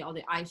 and obviously all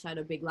the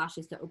eyeshadow, big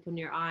lashes to open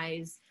your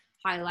eyes,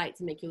 highlight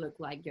to make you look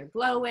like you're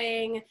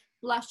glowing,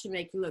 blush to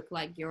make you look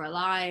like you're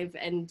alive,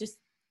 and just,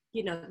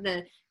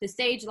 the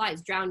stage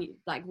lights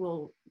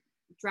will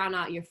drown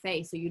out your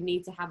face, so you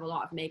need to have a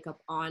lot of makeup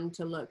on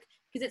to look,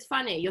 because it's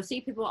funny, you'll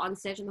see people on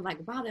stage and they're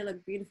like, wow, they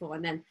look beautiful,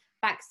 and then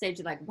backstage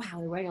you're like, wow,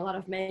 they're wearing a lot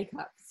of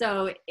makeup.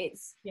 So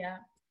it's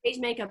stage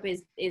makeup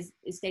is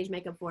stage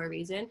makeup for a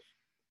reason.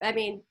 I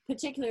mean,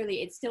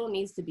 particularly it still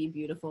needs to be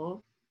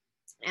beautiful,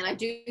 and I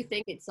do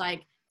think it's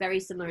like very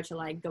similar to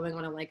like going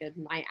on a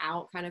night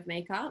out kind of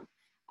makeup.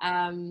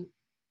 And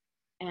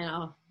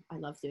I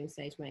love doing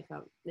stage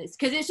makeup. It's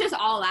because it's just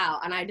all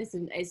out, and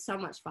it's so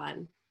much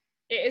fun.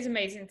 It is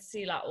amazing to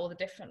see like all the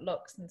different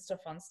looks and stuff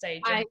on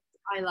stage. I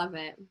love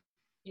it.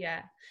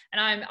 Yeah,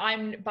 and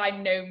I'm by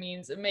no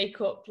means a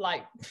makeup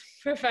like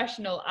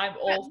professional. I'm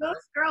awful.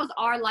 Those girls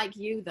are like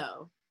you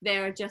though.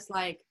 They're just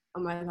like,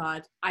 oh my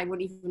god, I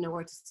wouldn't even know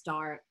where to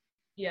start.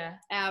 Yeah.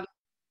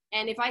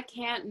 And if I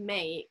can't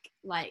make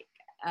like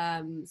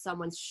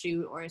someone's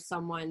shoot or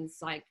someone's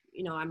like,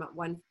 I'm at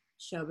one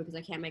show because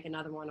I can't make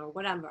another one or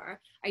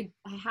whatever, I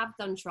have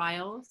done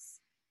trials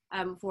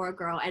for a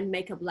girl and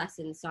makeup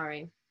lessons.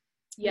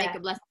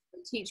 Makeup lessons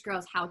to teach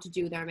girls how to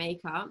do their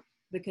makeup,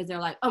 because they're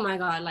like, oh my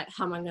god, like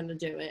how am I gonna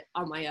do it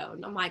on my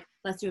own? I'm like,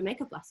 let's do a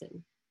makeup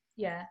lesson.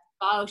 Yeah.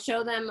 I'll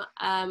show them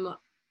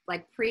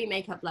like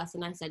pre-makeup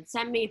lesson. I said,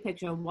 send me a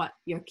picture of what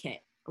your kit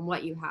and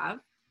what you have,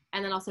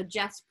 and then I'll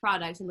suggest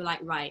products and be like,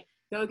 right,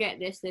 go get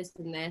this, this,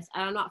 and this.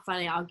 And I'm not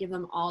funny, I'll give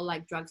them all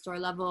like drugstore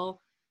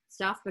level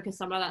stuff, because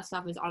some of that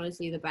stuff is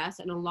honestly the best,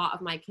 and a lot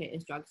of my kit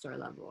is drugstore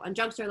level. And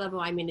drugstore level,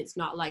 I mean, it's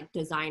not like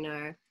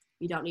designer,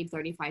 you don't need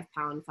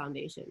 35-pound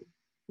foundation.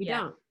 You Yeah.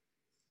 don't.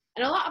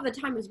 And a lot of the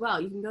time as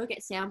well, you can go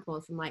get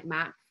samples from like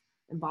MAC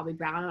and Bobbi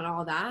Brown and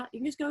all that. You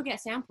can just go get a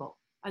sample,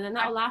 and then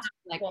that'll last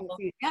like a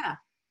few,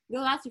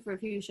 it'll last you for a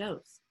few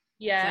shows.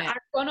 Yeah,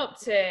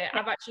 so,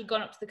 I've actually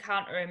gone up to the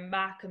counter in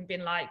MAC and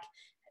been like,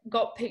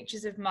 got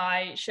pictures of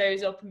my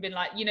shows up and been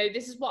like, you know,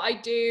 this is what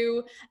I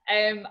do.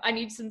 I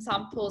need some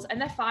samples,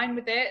 and they're fine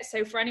with it.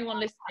 So for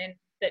anyone listening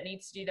that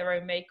needs to do their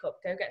own makeup,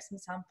 go get some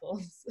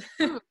samples.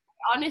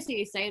 Honestly,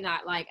 you say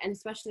that, like, and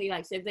especially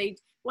like, so if they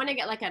want to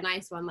get like a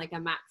nice one, like a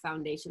MAC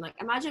foundation, like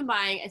imagine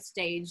buying a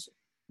stage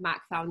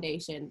MAC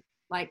foundation,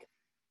 like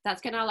that's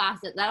gonna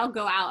last it, that'll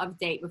go out of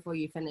date before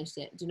you finish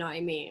it. Do you know what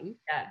I mean?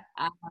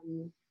 Yeah.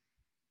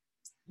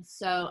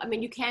 So I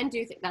mean, you can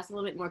do that's a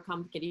little bit more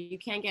complicated. You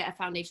can get a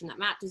foundation that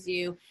matches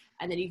you,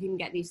 and then you can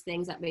get these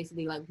things that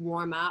basically like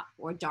warm up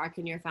or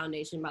darken your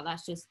foundation, but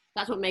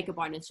that's what makeup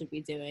artists should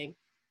be doing.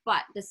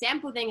 But the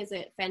sample thing is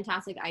a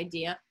fantastic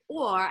idea,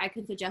 or I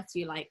could suggest to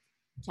you like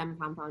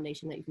 10-pound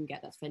foundation that you can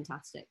get. That's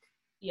fantastic.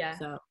 Yeah.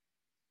 So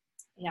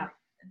yeah.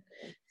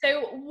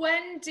 So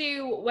when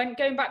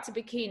going back to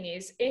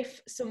bikinis,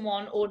 if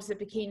someone orders a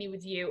bikini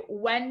with you,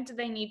 when do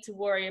they need to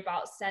worry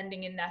about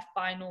sending in their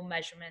final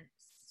measurements?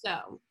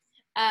 So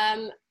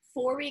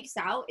 4 weeks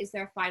out is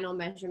their final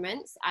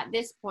measurements. At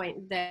this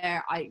point,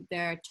 their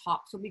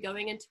tops will be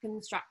going into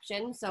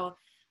construction. So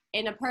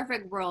in a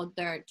perfect world,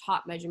 their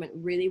top measurement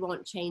really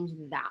won't change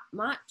that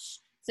much.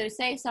 So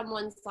say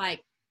someone's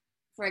like,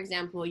 for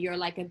example, you're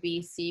like a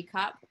BC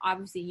cup.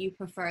 Obviously, you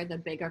prefer the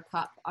bigger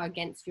cup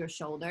against your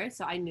shoulder.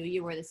 So I knew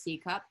you were the C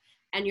cup,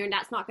 and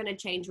that's not going to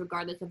change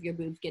regardless of your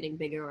boobs getting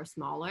bigger or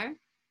smaller,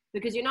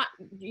 because you're not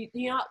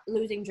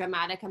losing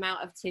dramatic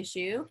amount of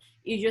tissue.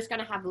 You're just going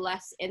to have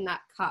less in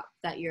that cup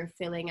that you're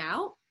filling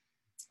out.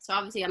 So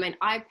obviously, I mean,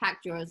 I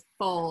packed yours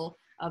full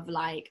of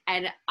like,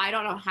 and I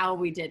don't know how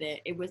we did it.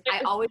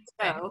 I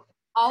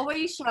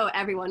always show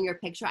everyone your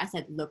picture. I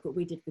said, look what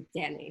we did with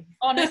Danny.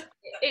 Honestly,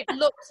 it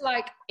looked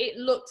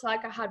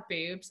like I had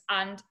boobs,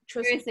 and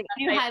trust me,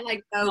 you had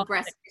like no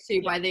breast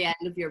tissue by the end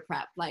of your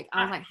prep. Like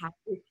I was like,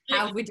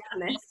 how have we done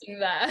this?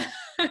 There.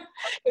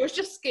 It was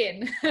just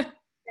skin. Yeah,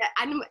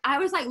 and I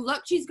was like,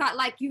 look, she's got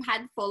like, you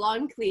had full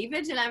on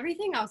cleavage and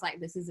everything. I was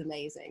like, this is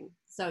amazing.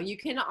 So you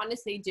can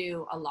honestly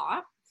do a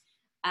lot.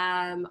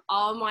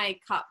 All my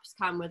cups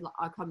come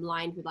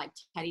lined with like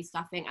teddy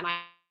stuffing, and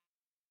I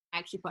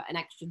actually put an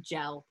extra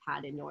gel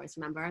pad in yours.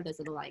 Remember those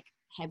little like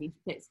heavy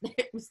bits?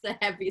 It was the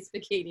heaviest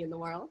bikini in the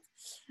world.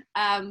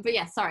 But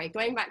yeah, sorry,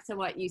 going back to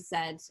what you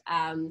said,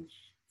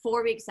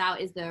 4 weeks out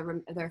is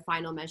their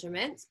final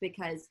measurements,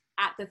 because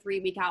at the 3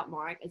 week out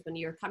mark is when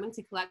you're coming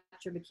to collect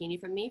your bikini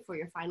from me for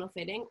your final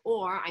fitting,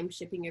 or I'm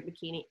shipping your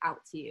bikini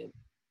out to you.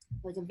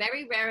 There's a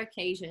very rare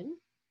occasion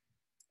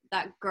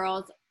that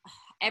girls,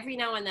 every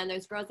now and then,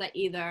 there's girls that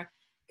either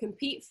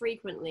compete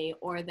frequently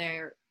or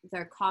they're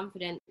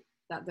confident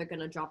that they're going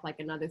to drop like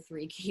another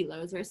 3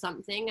 kilos or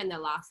something in the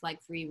last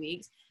like 3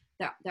 weeks.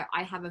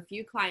 I have a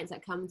few clients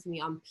that come to me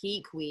on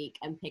peak week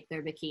and pick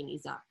their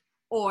bikinis up,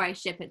 or I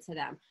ship it to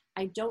them.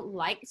 I don't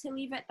like to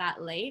leave it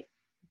that late,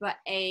 but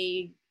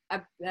a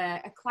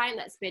client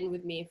that's been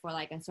with me for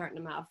like a certain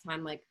amount of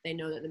time, like they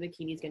know that the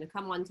bikini is going to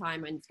come one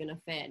time and it's going to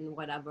fit and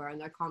whatever, and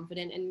they're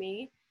confident in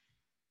me,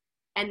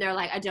 and they're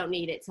like, I don't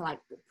need it to like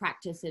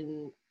practice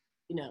and,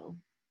 you know,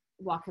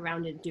 walk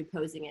around and do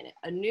posing in it.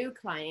 A new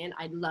client,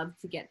 I'd love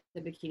to get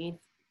the bikini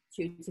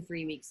 2 to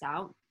 3 weeks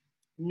out,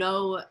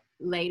 no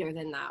later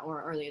than that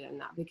or earlier than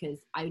that,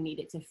 because I need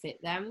it to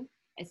fit them,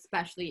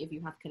 especially if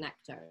you have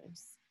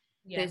connectors.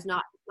 Yeah. There's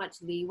not much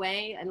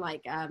leeway and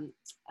like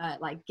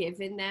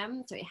give in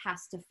them, so it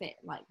has to fit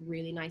like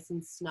really nice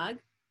and snug.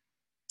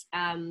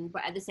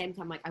 But at the same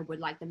time, like I would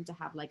like them to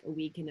have like a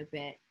week and a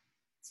bit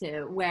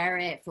to wear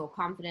it, feel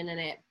confident in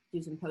it,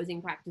 do some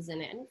posing practice in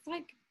it, and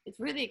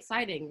it's really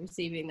exciting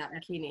receiving that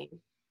bikini.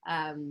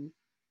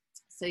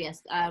 So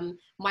yes,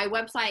 my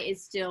website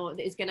is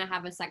going to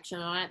have a section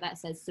on it that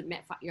says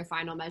submit your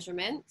final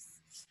measurements.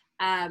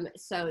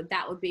 So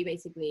that would be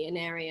basically an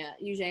area.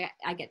 Usually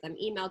I get them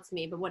emailed to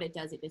me, but what it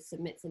does, it just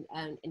submits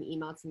an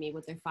email to me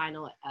with their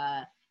final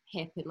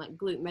hip and like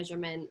glute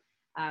measurement,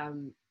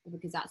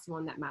 because that's the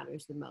one that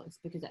matters the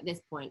most. Because at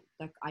this point,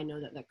 I know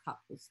that their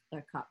cup is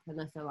their cup,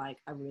 unless they're like,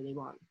 I've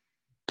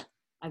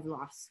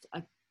lost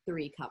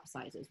 3 cup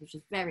sizes, which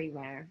is very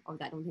rare. Or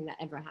I don't think that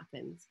ever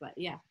happens, but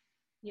yeah.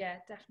 Yeah,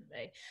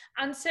 definitely.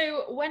 And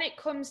so when it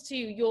comes to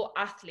your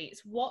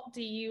athletes, what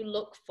do you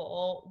look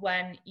for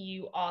when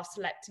you are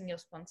selecting your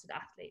sponsored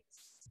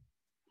athletes?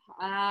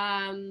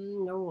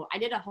 No, I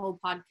did a whole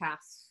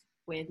podcast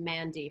with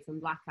Mandy from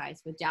Black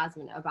Ice with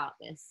Jasmine about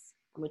this,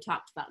 and we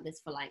talked about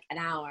this for like an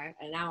hour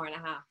and a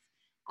half.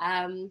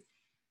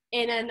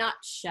 In a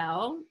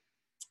nutshell,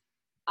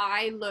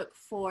 I look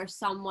for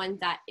someone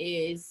that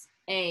is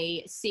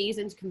a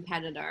seasoned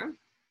competitor,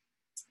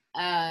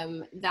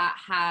 that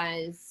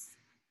has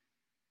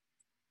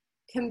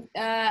kind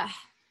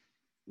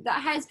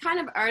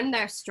of earned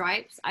their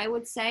stripes, I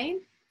would say.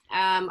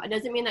 It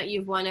doesn't mean that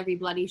you've won every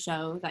bloody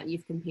show that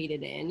you've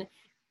competed in.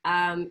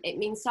 It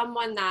means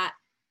someone that,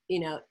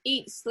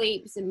 eats,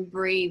 sleeps, and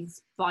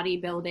breathes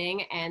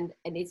bodybuilding, and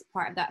it's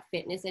part of that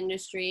fitness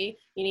industry.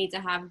 You need to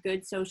have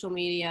good social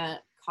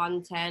media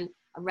content,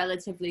 a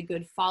relatively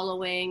good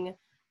following.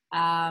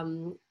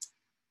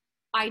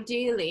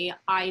 Ideally,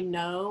 I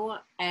know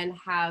and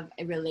have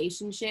a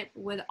relationship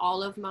with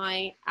all of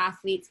my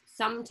athletes,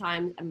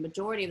 sometimes a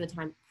majority of the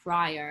time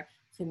prior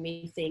to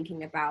me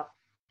thinking about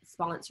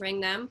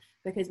sponsoring them,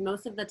 because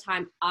most of the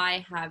time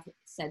I have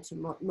said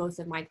to most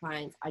of my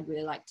clients, I'd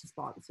really like to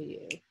sponsor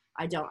you.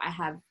 I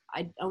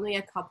only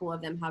a couple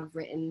of them have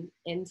written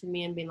into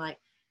me and been like,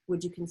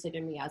 would you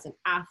consider me as an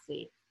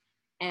athlete?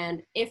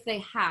 And if they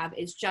have,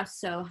 it's just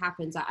so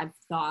happens that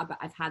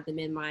I've had them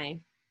in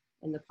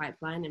the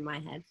pipeline in my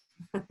head.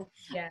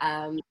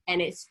 Yeah.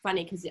 And it's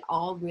funny because it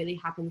all really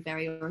happens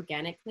very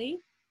organically.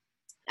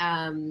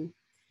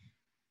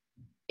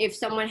 If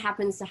someone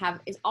happens to have,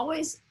 it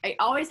always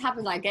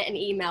happens, I get an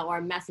email or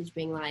a message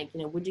being like,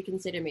 would you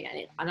consider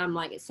me? And I'm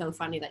like, it's so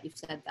funny that you've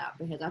said that,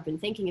 because I've been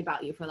thinking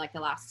about you for like the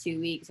last 2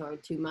 weeks or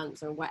 2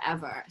 months or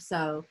whatever.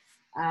 So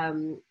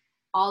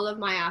all of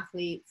my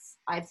athletes,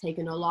 I've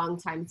taken a long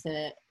time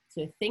to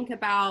think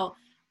about,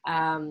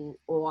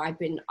 or I've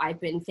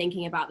been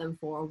thinking about them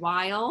for a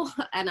while,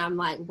 and I'm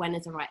like, when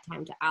is the right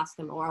time to ask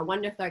them? Or I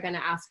wonder if they're going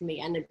to ask me,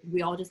 and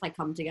we all just like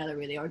come together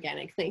really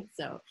organically.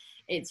 So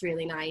it's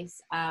really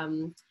nice.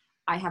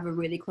 I have a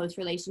really close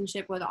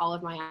relationship with all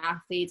of my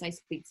athletes. I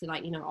speak to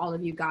all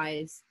of you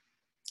guys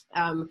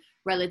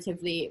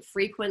relatively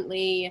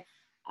frequently,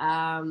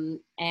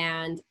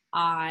 and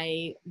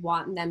I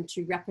want them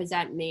to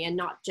represent me and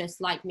not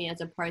just like me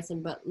as a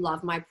person, but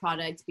love my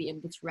product, be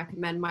able to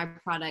recommend my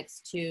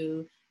products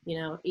to,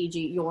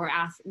 e.g. your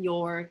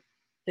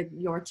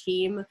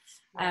team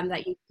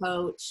that you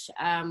coach,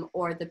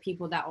 or the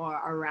people that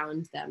are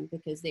around them,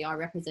 because they are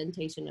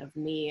representation of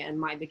me and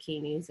my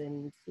bikinis,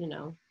 and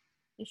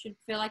it should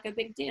feel like a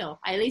big deal.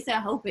 At least I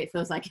hope it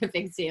feels like a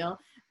big deal.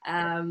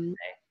 And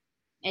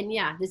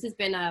yeah, this has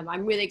been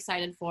I'm really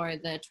excited for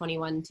the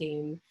 21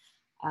 team.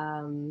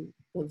 I'm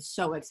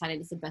so excited.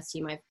 It's the best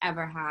team I've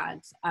ever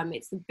had.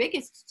 It's the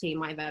biggest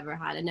team I've ever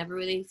had. I never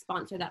really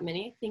sponsored that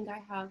many. I think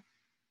I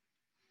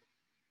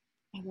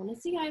want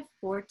to say I have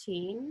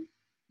 14.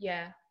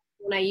 Yeah.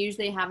 And I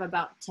usually have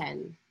about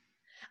 10.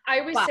 I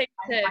always say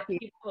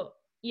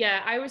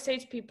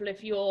to people,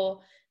 if you're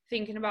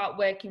thinking about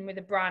working with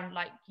a brand,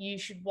 like, you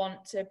should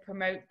want to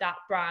promote that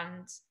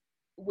brand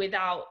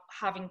without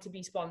having to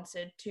be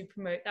sponsored to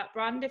promote that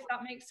brand, if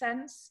that makes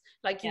sense.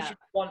 Like, you should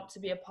want to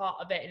be a part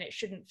of it, and it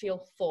shouldn't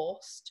feel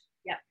forced.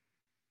 Yeah,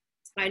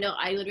 I know.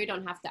 I literally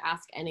don't have to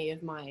ask any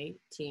of my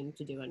team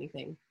to do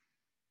anything.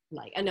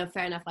 Like, I know,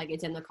 fair enough, like,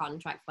 it's in the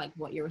contract, like,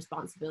 what your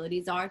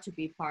responsibilities are to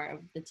be part of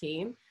the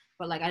team,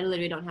 but like, I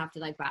literally don't have to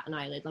like bat an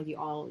eyelid. Like,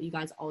 you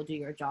guys all do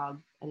your job,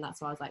 and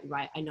that's why I was like,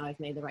 right, I know I've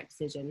made the right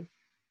decision.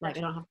 Like,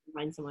 I don't have to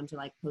remind someone to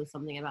like post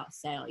something about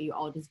sale. You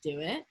all just do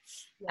it.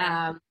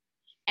 Yeah.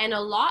 And a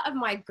lot of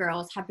my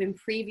girls have been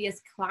previous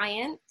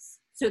clients,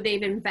 so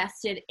they've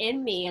invested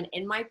in me and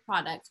in my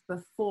product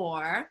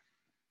before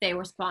they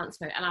were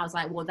sponsored. And I was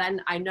like, well,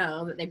 then I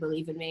know that they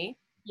believe in me,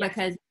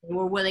 because they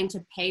were willing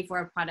to pay for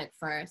a product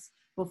first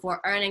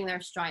before earning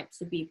their stripes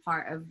to be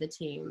part of the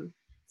team.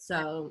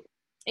 So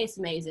it's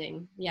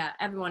amazing. Yeah,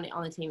 everyone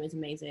on the team is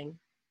amazing.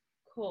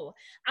 Cool.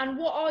 And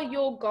what are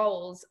your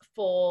goals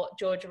for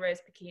Georgia Rose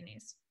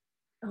Bikinis?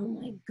 Oh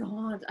my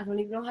God, I don't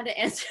even know how to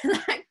answer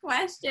that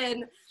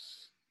question.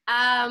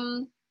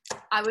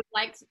 I would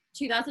like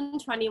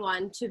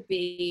 2021 to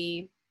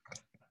be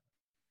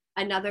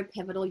another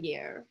pivotal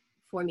year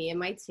for me and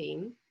my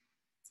team.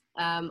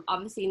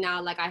 Obviously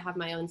now, like, I have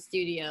my own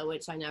studio,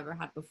 which I never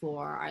had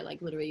before. I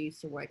like literally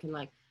used to work in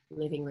like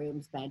living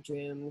rooms,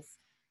 bedrooms,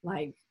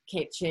 like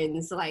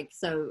kitchens, like,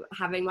 so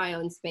having my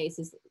own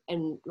spaces,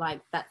 and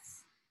like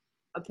that's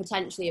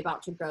potentially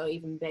about to grow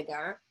even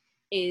bigger,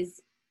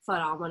 is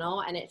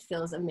phenomenal, and it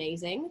feels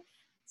amazing.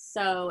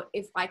 So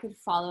if I could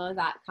follow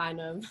that kind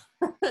of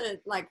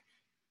like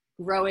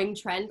growing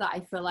trend that I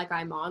feel like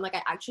I'm on, like,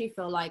 I actually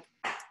feel like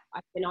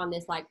I've been on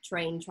this like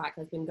train track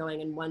that's been going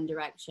in one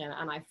direction,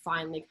 and I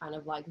finally kind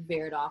of like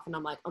veered off, and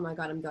I'm like, oh my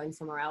God, I'm going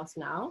somewhere else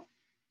now.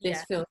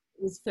 This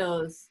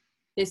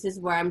is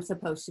where I'm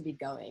supposed to be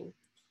going.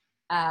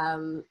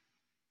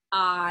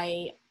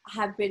 I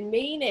have been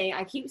meaning,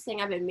 I keep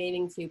saying I've been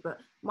meaning to, but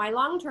my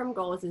long-term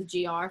goals is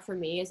GR for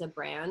me as a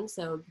brand.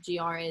 So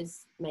GR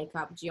is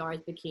makeup, GR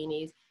is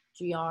bikinis,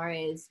 GR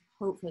is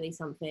hopefully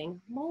something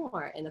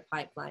more in the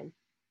pipeline.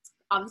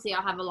 Obviously,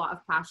 I have a lot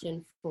of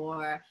passion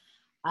for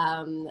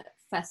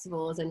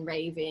festivals and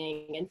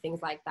raving and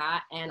things like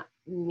that. And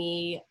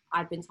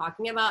I've been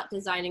talking about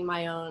designing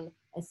my own,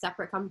 a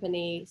separate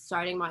company,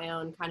 starting my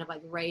own kind of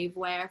like rave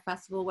wear,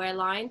 festival wear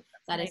line.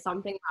 That is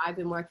something that I've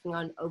been working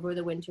on over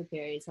the winter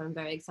period. So I'm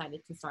very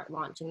excited to start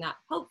launching that,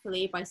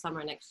 hopefully by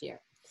summer next year.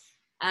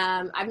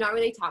 I've not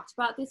really talked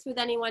about this with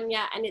anyone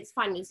yet, and it's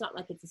fine. It's not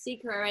like it's a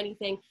secret or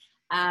anything.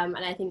 And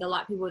I think a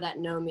lot of people that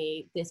know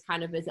me, this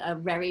kind of is a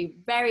very,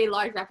 very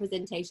large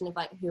representation of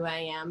like who I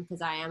am,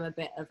 because I am a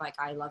bit of like,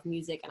 I love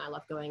music and I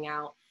love going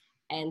out.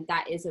 And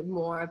that is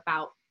more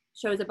about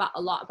shows about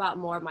a lot about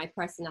more of my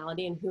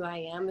personality and who I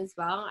am as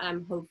well. And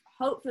I'm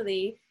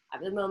hopefully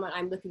at the moment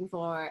I'm looking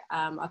for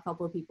a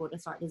couple of people to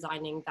start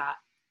designing that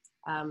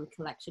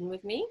collection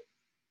with me.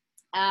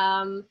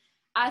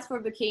 As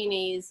for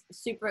bikinis,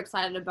 super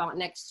excited about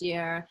next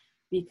year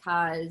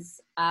because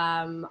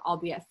I'll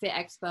be at Fit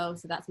Expo,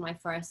 so that's my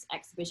first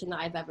exhibition that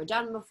I've ever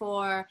done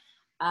before.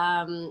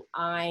 I'm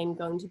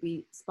going to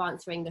be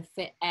sponsoring the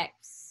Fit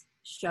X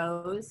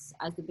shows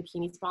as the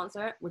bikini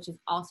sponsor, which is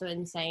also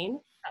insane.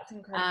 That's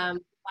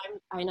incredible.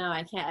 I know,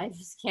 I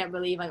just can't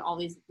believe like all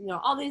these, you know,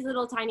 all these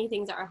little tiny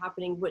things that are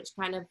happening, which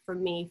kind of for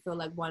me feel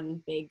like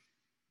one big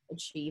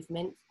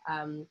achievement.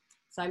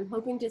 So I'm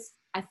hoping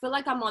I feel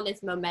like I'm on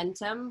this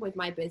momentum with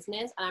my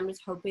business, and I'm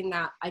just hoping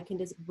that I can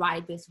just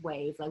ride this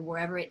wave, like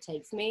wherever it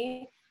takes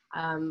me.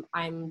 I'm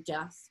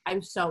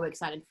so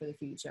excited for the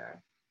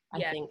future. I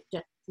think,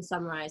 just to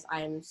summarize,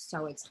 I am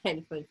so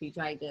excited for the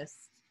future. I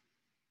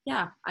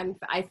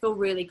feel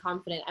really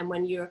confident. And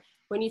when you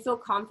feel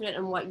confident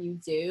in what you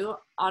do,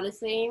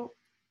 honestly,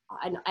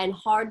 and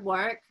hard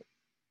work,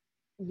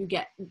 you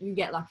get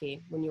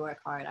lucky when you work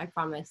hard. I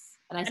promise.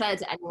 And I said it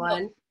to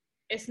anyone.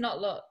 It's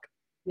not luck.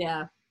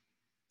 Yeah.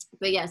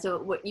 But yeah,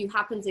 so what you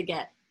happen to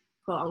get,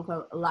 quote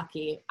unquote,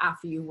 lucky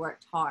after you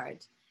worked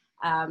hard.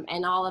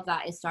 And all of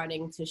that is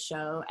starting to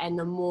show. And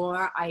the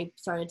more I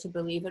started to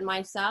believe in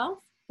myself,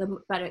 the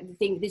better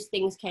these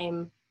things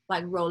came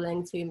like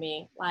rolling to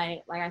me.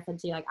 Like I said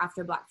to you, like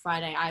after Black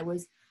Friday, I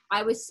was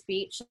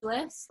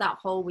speechless that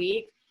whole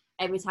week.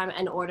 Every time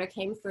an order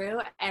came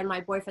through, and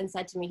my boyfriend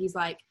said to me, he's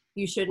like,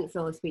 "You shouldn't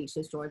feel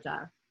speechless,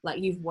 Georgia.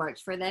 Like, you've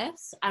worked for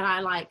this." And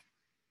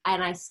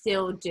I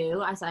still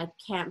do. I said, I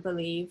can't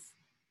believe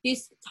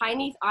these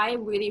tiny, I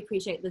really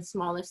appreciate the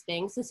smallest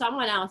things. To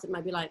someone else, it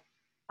might be like,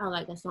 oh,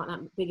 like that's not that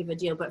big of a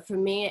deal. But for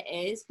me, it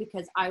is,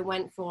 because I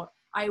went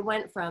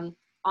from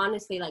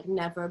honestly, like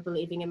never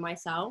believing in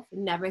myself,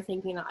 never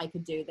thinking that I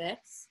could do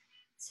this,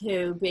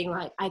 to being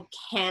like, I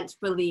can't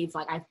believe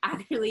like I've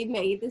actually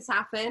made this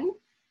happen.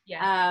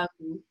 Yeah.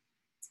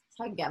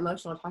 So I can get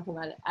emotional talking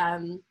about it.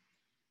 I'm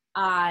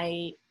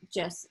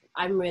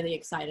really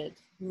excited.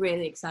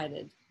 Really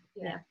excited.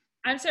 Yeah.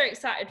 I'm so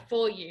excited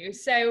for you.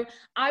 So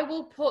I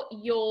will put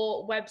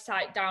your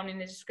website down in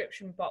the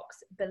description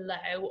box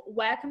below.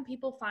 Where can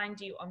people find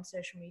you on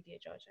social media,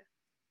 Georgia?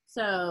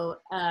 So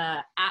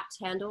at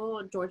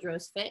handle Georgia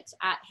Rose Fit,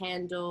 at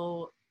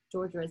handle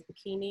Georgia Rose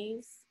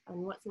Bikinis, and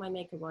what's my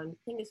makeup one? I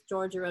think it's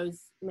Georgia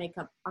Rose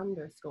Makeup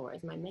 _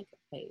 is my makeup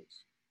page.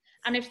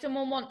 And if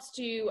someone wants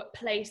to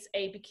place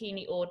a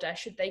bikini order,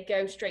 should they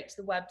go straight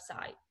to the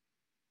website?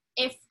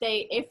 If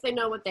they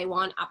know what they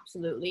want,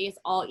 absolutely. It's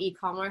all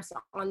e-commerce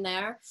on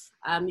there.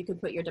 You can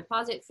put your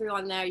deposit through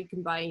on there. You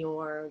can buy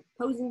your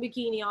posing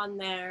bikini on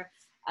there.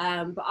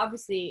 But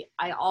obviously,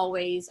 I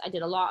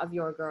did a lot of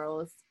your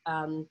girls.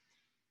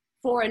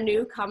 For a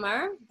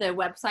newcomer, the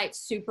website's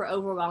super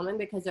overwhelming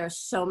because there are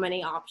so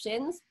many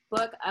options.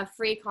 Book a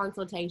free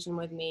consultation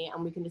with me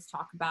and we can just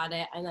talk about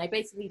it. And I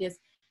basically just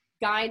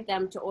guide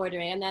them to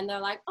ordering, and then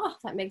they're like, oh,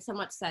 that makes so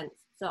much sense.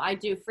 So I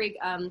do free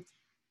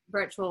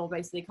virtual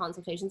basically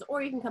consultations,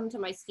 or you can come to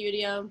my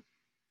studio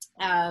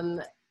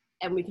and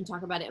we can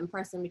talk about it in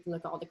person. We can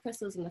look at all the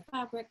crystals and the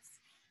fabrics.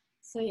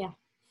 So yeah.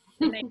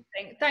 Amazing.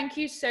 Thank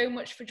you so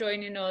much for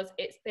joining us.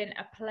 It's been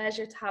a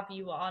pleasure to have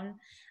you on,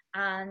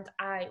 and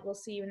I will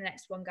see you in the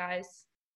next one, guys.